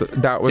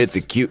 That was. It's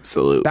a cute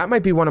salute. That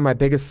might be one of my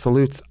biggest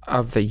salutes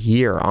of the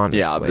year, honestly.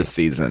 Yeah, of the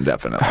season,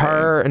 definitely.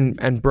 Her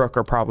and Brooke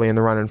are probably in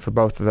the running for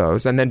both of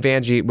those. And then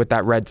Vanjie with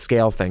that red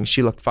scale thing.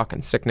 She looked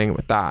fucking sickening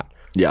with that.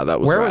 Yeah, that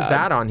was Where rad. was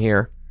that on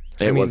here?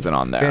 It wasn't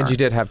on there. Vanjie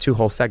did have 2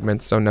 whole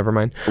segments, so never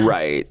mind.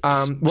 Right.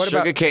 What about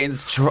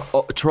Sugarcane's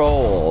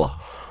troll?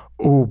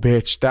 Oh,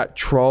 bitch, that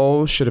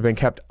troll should have been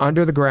kept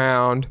under the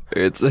ground.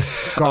 It's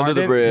under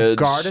the bridge.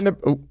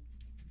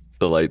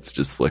 The lights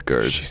just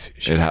flickered.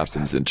 It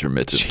happens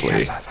intermittently.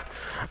 Jesus.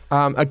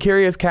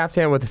 Akira's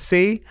caftan with a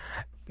C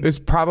is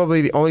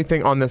probably the only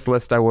thing on this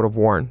list I would have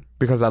worn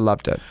because I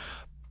loved it.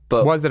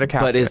 But was it a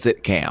caftan? But is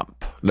it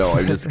camp? No,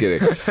 I'm just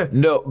kidding.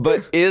 No,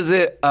 but is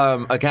it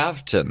a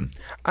caftan?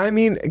 I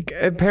mean,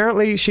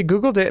 apparently she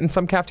Googled it and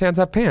some caftans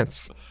have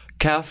pants.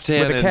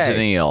 Caftan and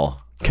Tennille.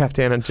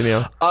 Caftan and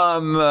Tennille.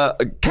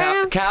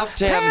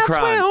 Caftan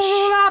Crunch.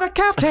 Out of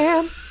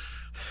caftan.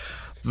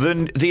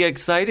 The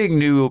exciting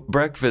new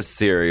breakfast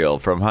cereal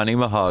from Honey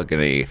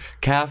Mahogany,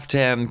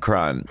 Caftan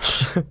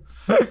Crunch.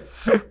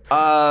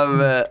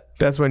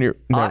 That's when you're...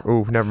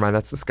 never mind.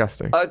 That's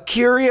disgusting.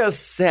 Akira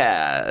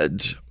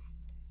said...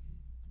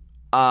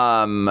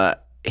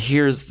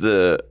 here's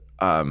the...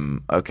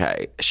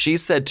 okay. She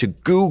said to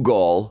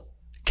Google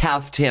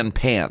caftan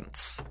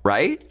pants,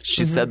 right?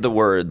 She said the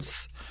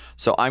words.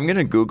 So I'm going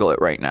to Google it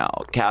right now.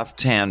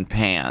 Caftan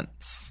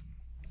pants.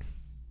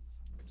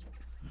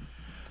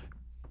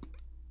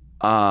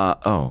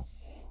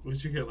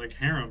 Would you get like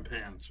harem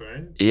pants,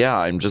 right? Yeah,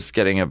 I'm just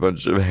getting a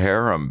bunch of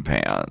harem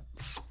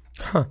pants.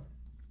 Huh.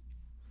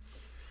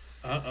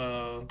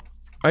 Uh-oh.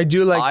 I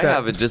do like that. I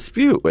have a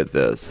dispute with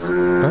this.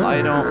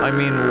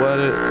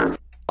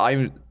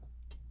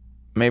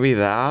 Maybe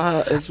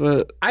that is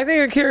what... I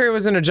think Akira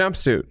was in a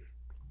jumpsuit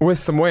with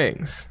some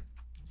wings.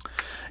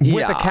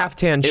 With a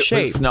caftan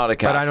shape. It was not a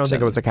caftan. But I don't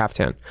think it was a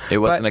caftan. It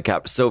wasn't a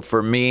cap. So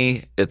for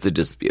me, it's a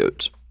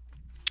dispute.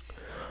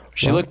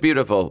 She looked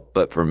beautiful,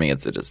 but for me,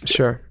 it's a dispute.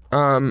 Sure.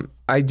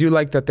 I do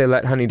like that they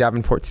let Honey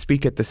Davenport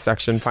speak at this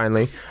section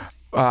finally.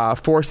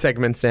 4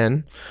 segments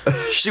in.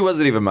 She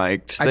wasn't even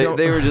mic'd.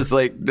 They were just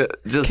like...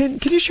 Can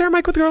you share a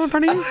mic with the girl in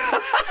front of you?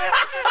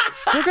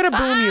 We're going to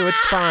boom you.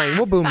 It's fine.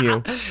 We'll boom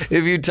you.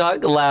 If you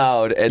talk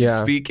loud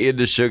and speak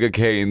into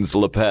Sugarcane's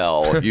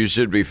lapel, you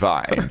should be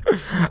fine.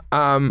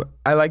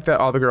 I like that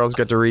all the girls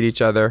get to read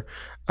each other.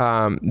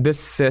 This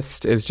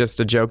cyst is just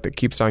a joke that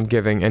keeps on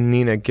giving, and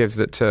Nina gives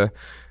it to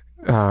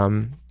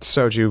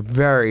Soju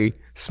very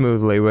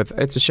smoothly with,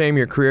 "It's a shame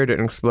your career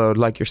didn't explode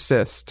like your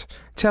cyst.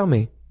 Tell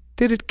me,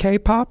 did it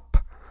K-pop?"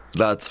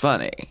 That's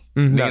funny.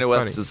 Mm, Nina that's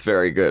West funny. is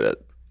very good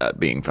at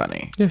being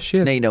funny. Yeah, she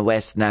is. Nina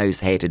West knows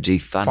how to do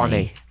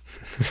funny.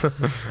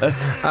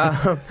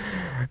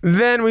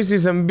 Then we see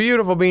some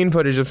beautiful bean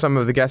footage of some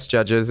of the guest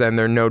judges and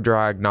their no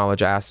drag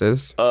knowledge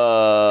asses.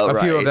 A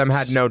few of them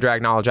had no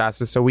drag knowledge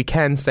asses, so we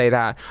can say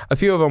that. A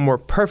few of them were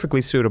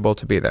perfectly suitable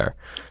to be there.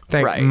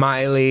 Think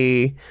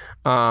Miley,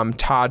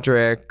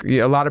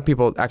 Todrick. A lot of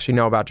people actually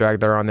know about drag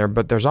that are on there,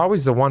 but there's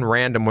always the one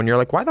random when you're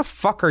like, why the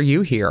fuck are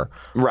you here?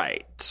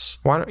 Right.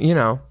 Why don't, you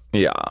know?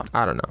 Yeah.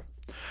 I don't know.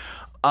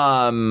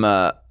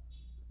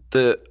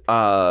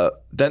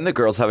 Then the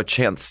girls have a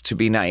chance to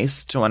be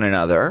nice to one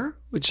another,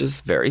 which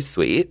is very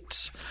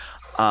sweet.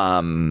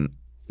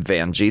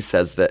 Vanjie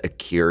says that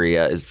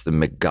Akira is the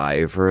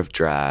MacGyver of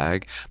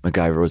drag.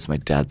 MacGyver was my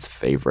dad's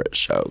favorite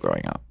show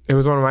growing up. It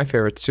was one of my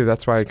favorites too.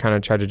 That's why I kind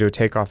of tried to do a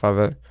takeoff of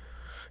it.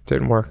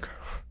 Didn't work.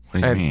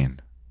 What do you mean?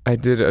 I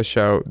did a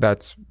show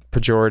that's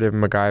pejorative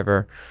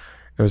MacGyver.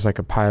 It was like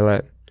a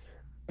pilot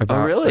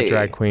about a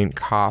drag queen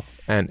cop,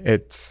 and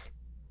it's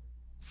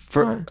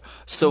for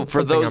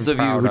those of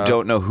you who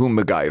don't know who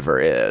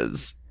MacGyver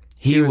is,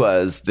 he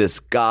was this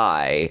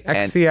guy,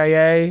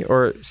 ex-CIA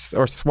or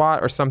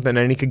SWAT or something,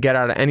 and he could get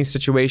out of any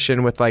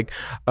situation with like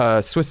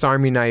a Swiss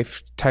Army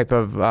knife type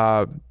of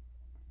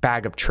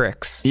bag of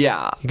tricks.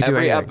 Yeah.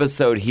 Every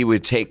episode, he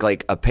would take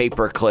like a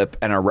paper clip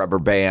and a rubber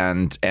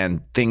band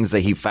and things that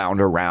he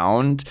found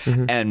around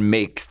and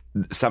make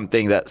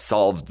something that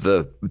solved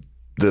the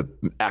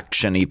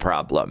action-y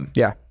problem.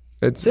 Yeah.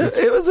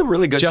 It was a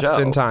really good show.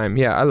 Just in time.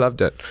 Yeah, I loved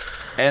it.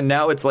 And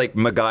now it's like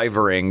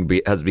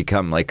MacGyvering has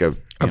become like a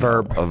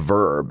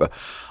verb.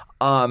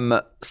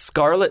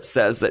 Scarlett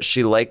says that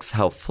she likes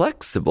how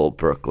flexible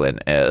Brooklyn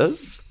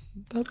is.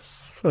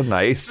 That's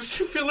nice. Don't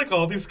you feel like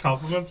all these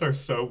compliments are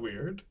so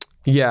weird?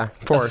 Yeah,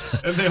 of course.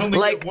 And they only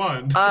get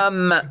one.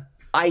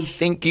 I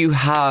think you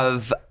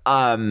have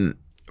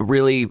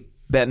really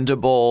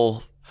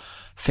bendable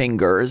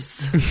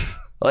fingers.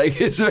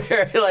 Like, it's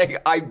very,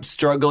 like, I'm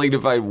struggling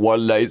to find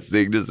one nice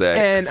thing to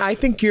say. And I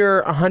think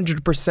you're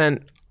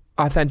 100%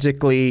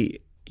 authentically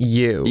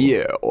you.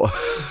 You.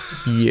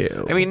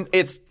 I mean,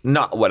 it's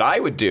not what I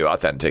would do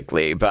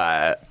authentically,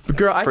 but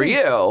girl, I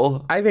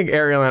think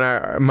Ariel and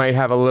I might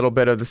have a little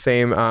bit of the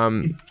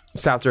same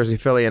South Jersey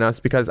Philly in us,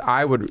 because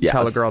I would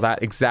tell a girl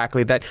that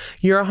exactly, that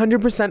you're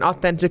 100%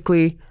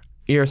 authentically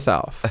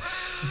yourself.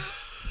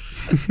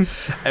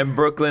 And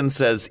Brooklyn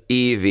says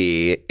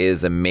Evie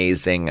is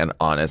amazing and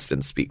honest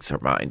and speaks her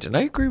mind. And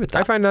I agree with that.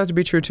 I find that to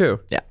be true too.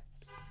 Yeah.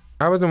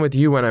 I wasn't with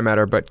you when I met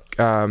her, but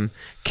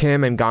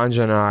Kim and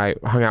Ganja and I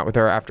hung out with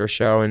her after a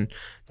show in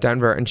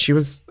Denver, and she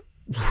was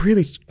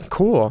really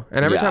cool.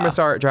 And every time I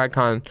saw her at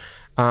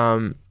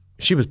DragCon,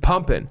 she was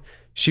pumping.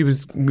 She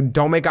was,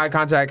 don't make eye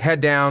contact,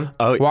 head down,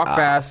 walk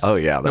fast. Oh,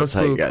 yeah, that's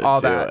no how you spook, got to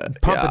all do that.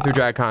 it. Pumping through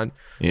DragCon.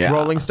 Yeah.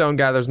 Rolling Stone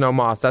gathers no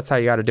moss. That's how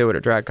you got to do it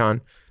at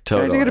DragCon.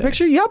 Totally. Can I get a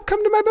picture? Yup,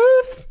 come to my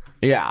booth.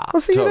 Yeah,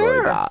 I'll see you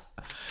there. That.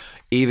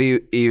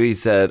 Evie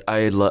said,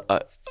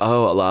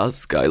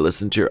 Alaska, I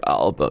listened to your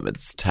album.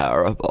 It's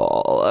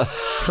terrible.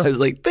 I was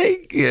like,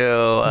 thank you.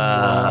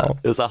 Wow.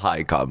 It was a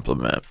high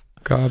compliment.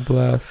 God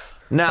bless.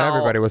 Now,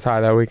 everybody was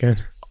high that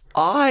weekend.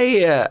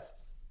 I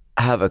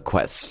have a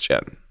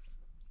question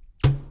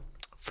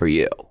for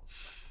you.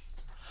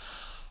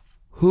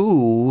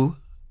 Who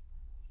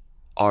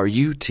are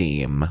you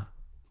team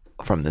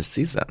from this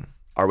season?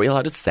 Are we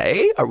allowed to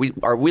say? Are we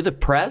the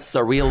press?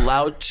 Are we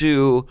allowed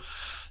to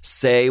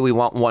say we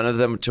want one of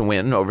them to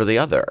win over the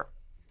other?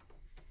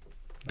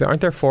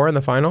 Aren't there 4 in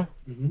the final?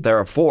 Mm-hmm. There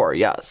are 4,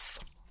 yes.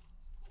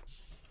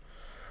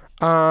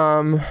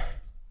 Oh,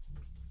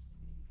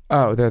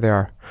 there they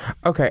are.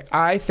 Okay,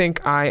 I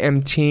think I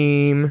am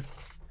team...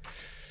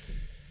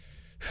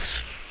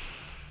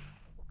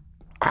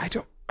 I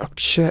don't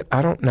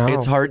know.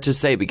 It's hard to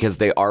say because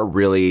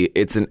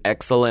it's an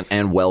excellent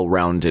and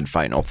well-rounded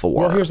Final 4.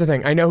 Well, here's the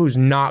thing. I know who's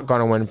not going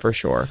to win for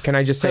sure. Can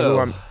I just say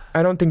who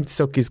I don't think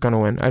Silky's going to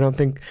win. I don't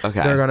think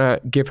they're going to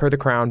give her the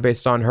crown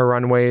based on her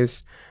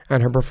runways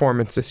and her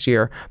performance this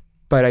year.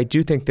 But I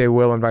do think they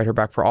will invite her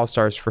back for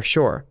All-Stars for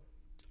sure.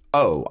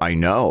 Oh, I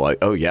know.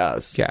 Oh,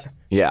 yes.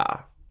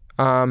 Yeah.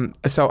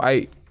 So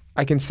I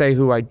can say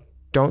who I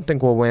don't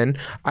think will win.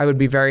 I would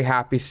be very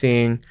happy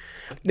seeing...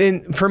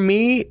 For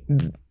me...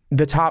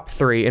 The top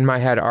 3 in my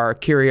head are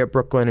Kyria,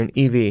 Brooklyn, and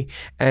Evie.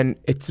 And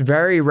it's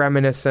very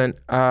reminiscent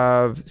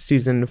of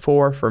season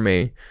 4 for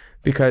me,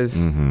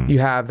 because you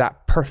have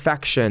that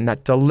perfection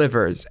that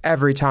delivers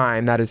every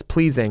time, that is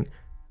pleasing.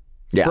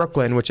 Yes.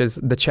 Brooklyn, which is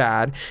the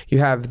Chad. You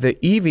have the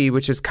Evie,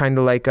 which is kind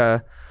of like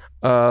an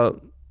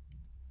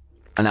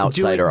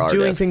outsider artist.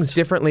 Doing things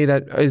differently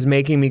that is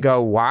making me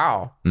go,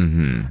 wow.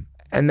 Mm-hmm.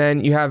 And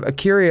then you have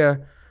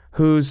Kyria,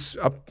 who's,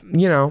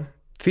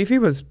 Fifi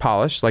was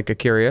polished like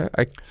Akira.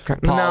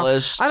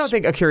 Polished. I don't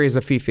think Akira is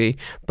a Fifi,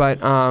 but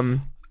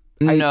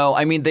No,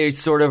 I mean, they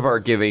sort of are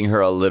giving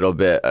her a little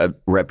bit a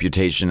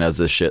reputation as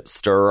a shit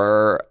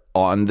stirrer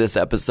on this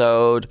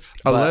episode.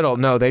 A little.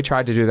 No, they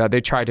tried to do that.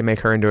 They tried to make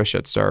her into a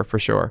shit stirrer for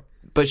sure.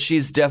 But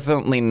she's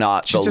definitely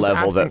not the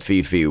level that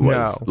Fifi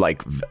was,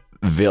 like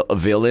a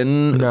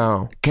villain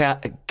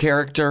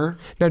character.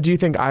 Now, do you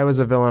think I was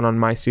a villain on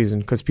my season?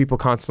 Because people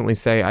constantly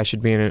say I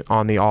should be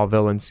on the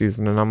all-villain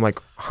season, and I'm like,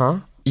 huh?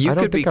 You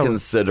could be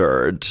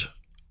considered,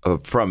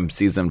 from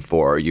season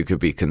 4, you could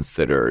be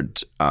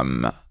considered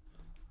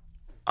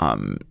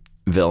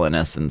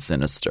villainous and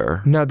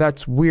sinister. No,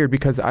 that's weird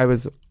because I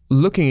was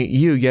looking at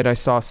you, yet I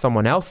saw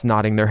someone else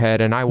nodding their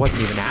head, and I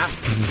wasn't even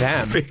asking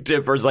them. Big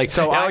Dipper's like,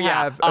 so I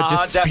have a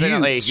dispute.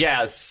 Definitely,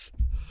 yes.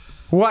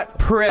 What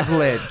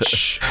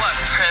privilege. What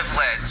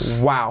privilege.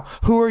 Wow.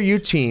 Who are you,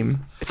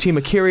 team? Team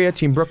A'keria,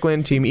 Team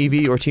Brooklyn, Team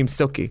Evie, or Team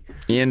Silky?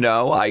 You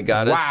know, I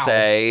gotta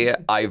say,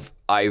 I've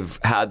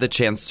had the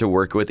chance to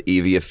work with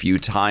Evie a few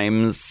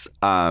times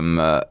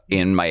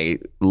in my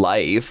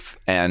life,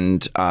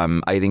 and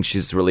I think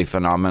she's really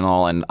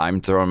phenomenal, and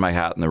I'm throwing my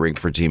hat in the ring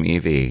for Team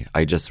Evie.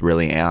 I just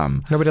really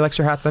am. Nobody likes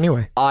your hats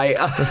anyway.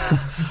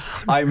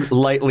 I'm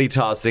lightly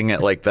tossing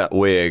it like that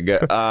wig.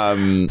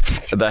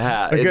 The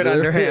hat. The good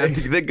underhand.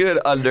 The good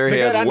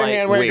underhand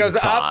light where wig it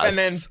goes toss. up and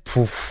then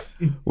poof.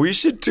 We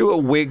should do a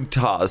wig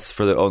toss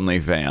for the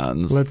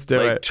OnlyFans. Let's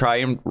do it. Try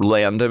and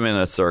land them in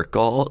a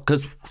circle.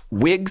 Because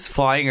wigs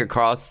flying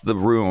across the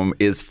room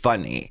is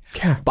funny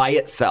by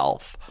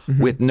itself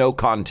with no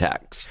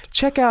context.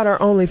 Check out our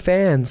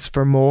OnlyFans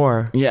for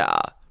more.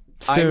 Yeah.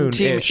 I'm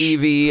Team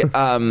Evie.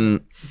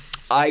 That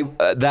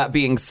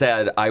being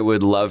said, I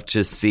would love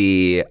to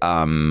see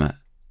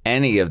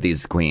any of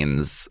these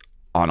queens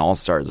on All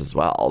Stars as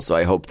well. So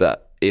I hope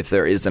that if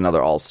there is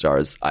another All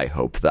Stars, I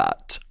hope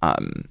that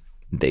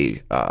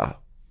they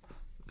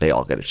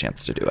all get a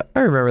chance to do it. I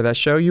remember that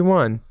show. You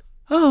won.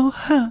 Oh,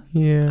 huh.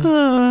 Yeah.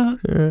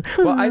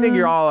 Well, I think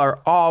you all are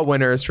all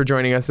winners for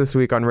joining us this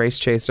week on Race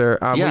Chaser.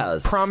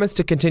 Yes. We promise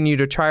to continue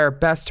to try our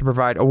best to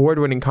provide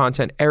award-winning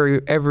content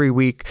every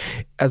week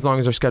as long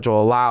as our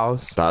schedule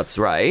allows. That's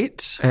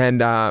right. And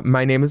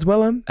my name is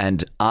Willem.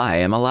 And I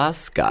am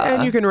Alaska.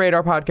 And you can rate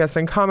our podcast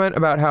and comment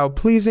about how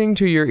pleasing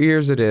to your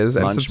ears it is.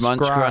 And munch, subscribe.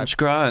 munch, crunch,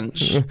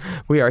 crunch.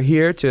 We are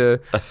here to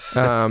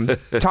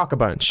talk a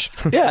bunch.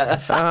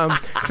 Yeah.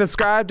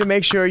 Subscribe to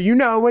make sure you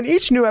know when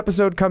each new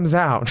episode comes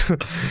out.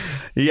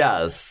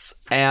 Yes.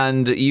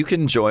 And you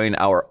can join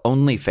our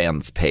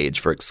OnlyFans page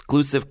for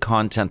exclusive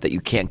content that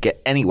you can't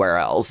get anywhere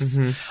else.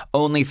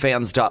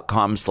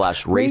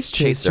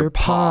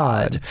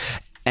 OnlyFans.com/RaceChaserPod.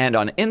 And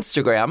on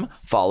Instagram,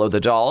 follow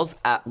the dolls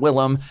at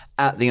Willem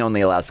at the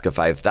Only Alaska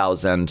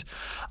 5000.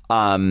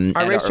 Our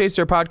Race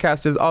Chaser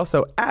podcast is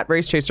also at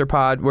Race Chaser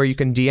Pod, where you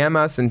can DM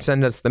us and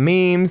send us the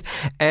memes.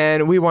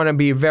 And we want to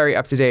be very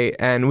up to date,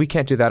 and we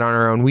can't do that on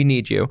our own. We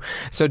need you.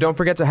 So don't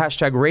forget to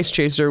hashtag Race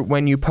Chaser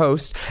when you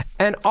post.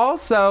 And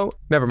also,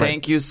 never mind.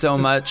 Thank you so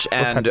much,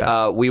 and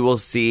we will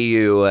see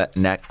you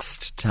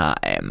next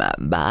time.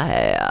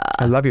 Bye.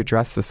 I love your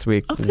dress this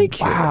week. Oh,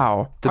 thank you.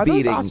 Wow. The Are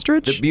beading, those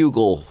ostrich? the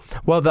bugle.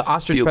 Well, the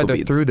ostrich Bugle feather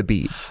beads. through the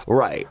beads.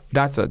 Right.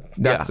 That's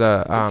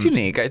It's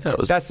unique. I thought it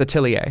was. That's the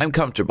Tillier. I'm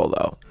comfortable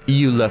though.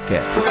 You look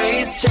it.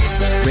 Race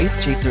Chaser.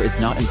 Race Chaser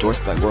is not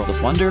endorsed by World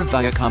of Wonder,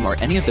 Viacom, or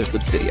any of their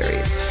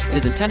subsidiaries. It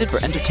is intended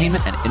for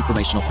entertainment and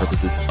informational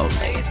purposes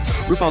only.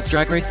 RuPaul's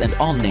Drag Race and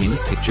all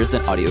names, pictures,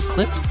 and audio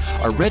clips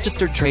are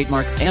registered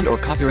trademarks and or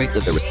copyrights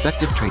of their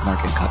respective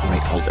trademark and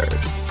copyright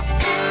holders.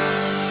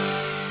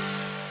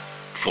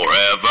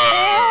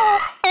 Forever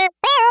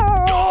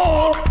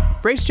Dog.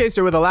 Race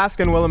Chaser with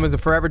Alaska and Willem is a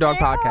Forever Dog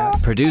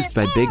podcast. Produced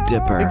by Big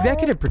Dipper.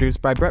 Executive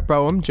produced by Brett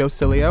Boehm, Joe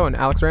Cilio, and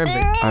Alex Ramsey.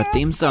 Our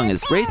theme song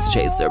is Race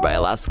Chaser by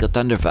Alaska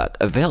Thunderfuck,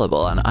 available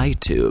on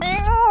iTunes.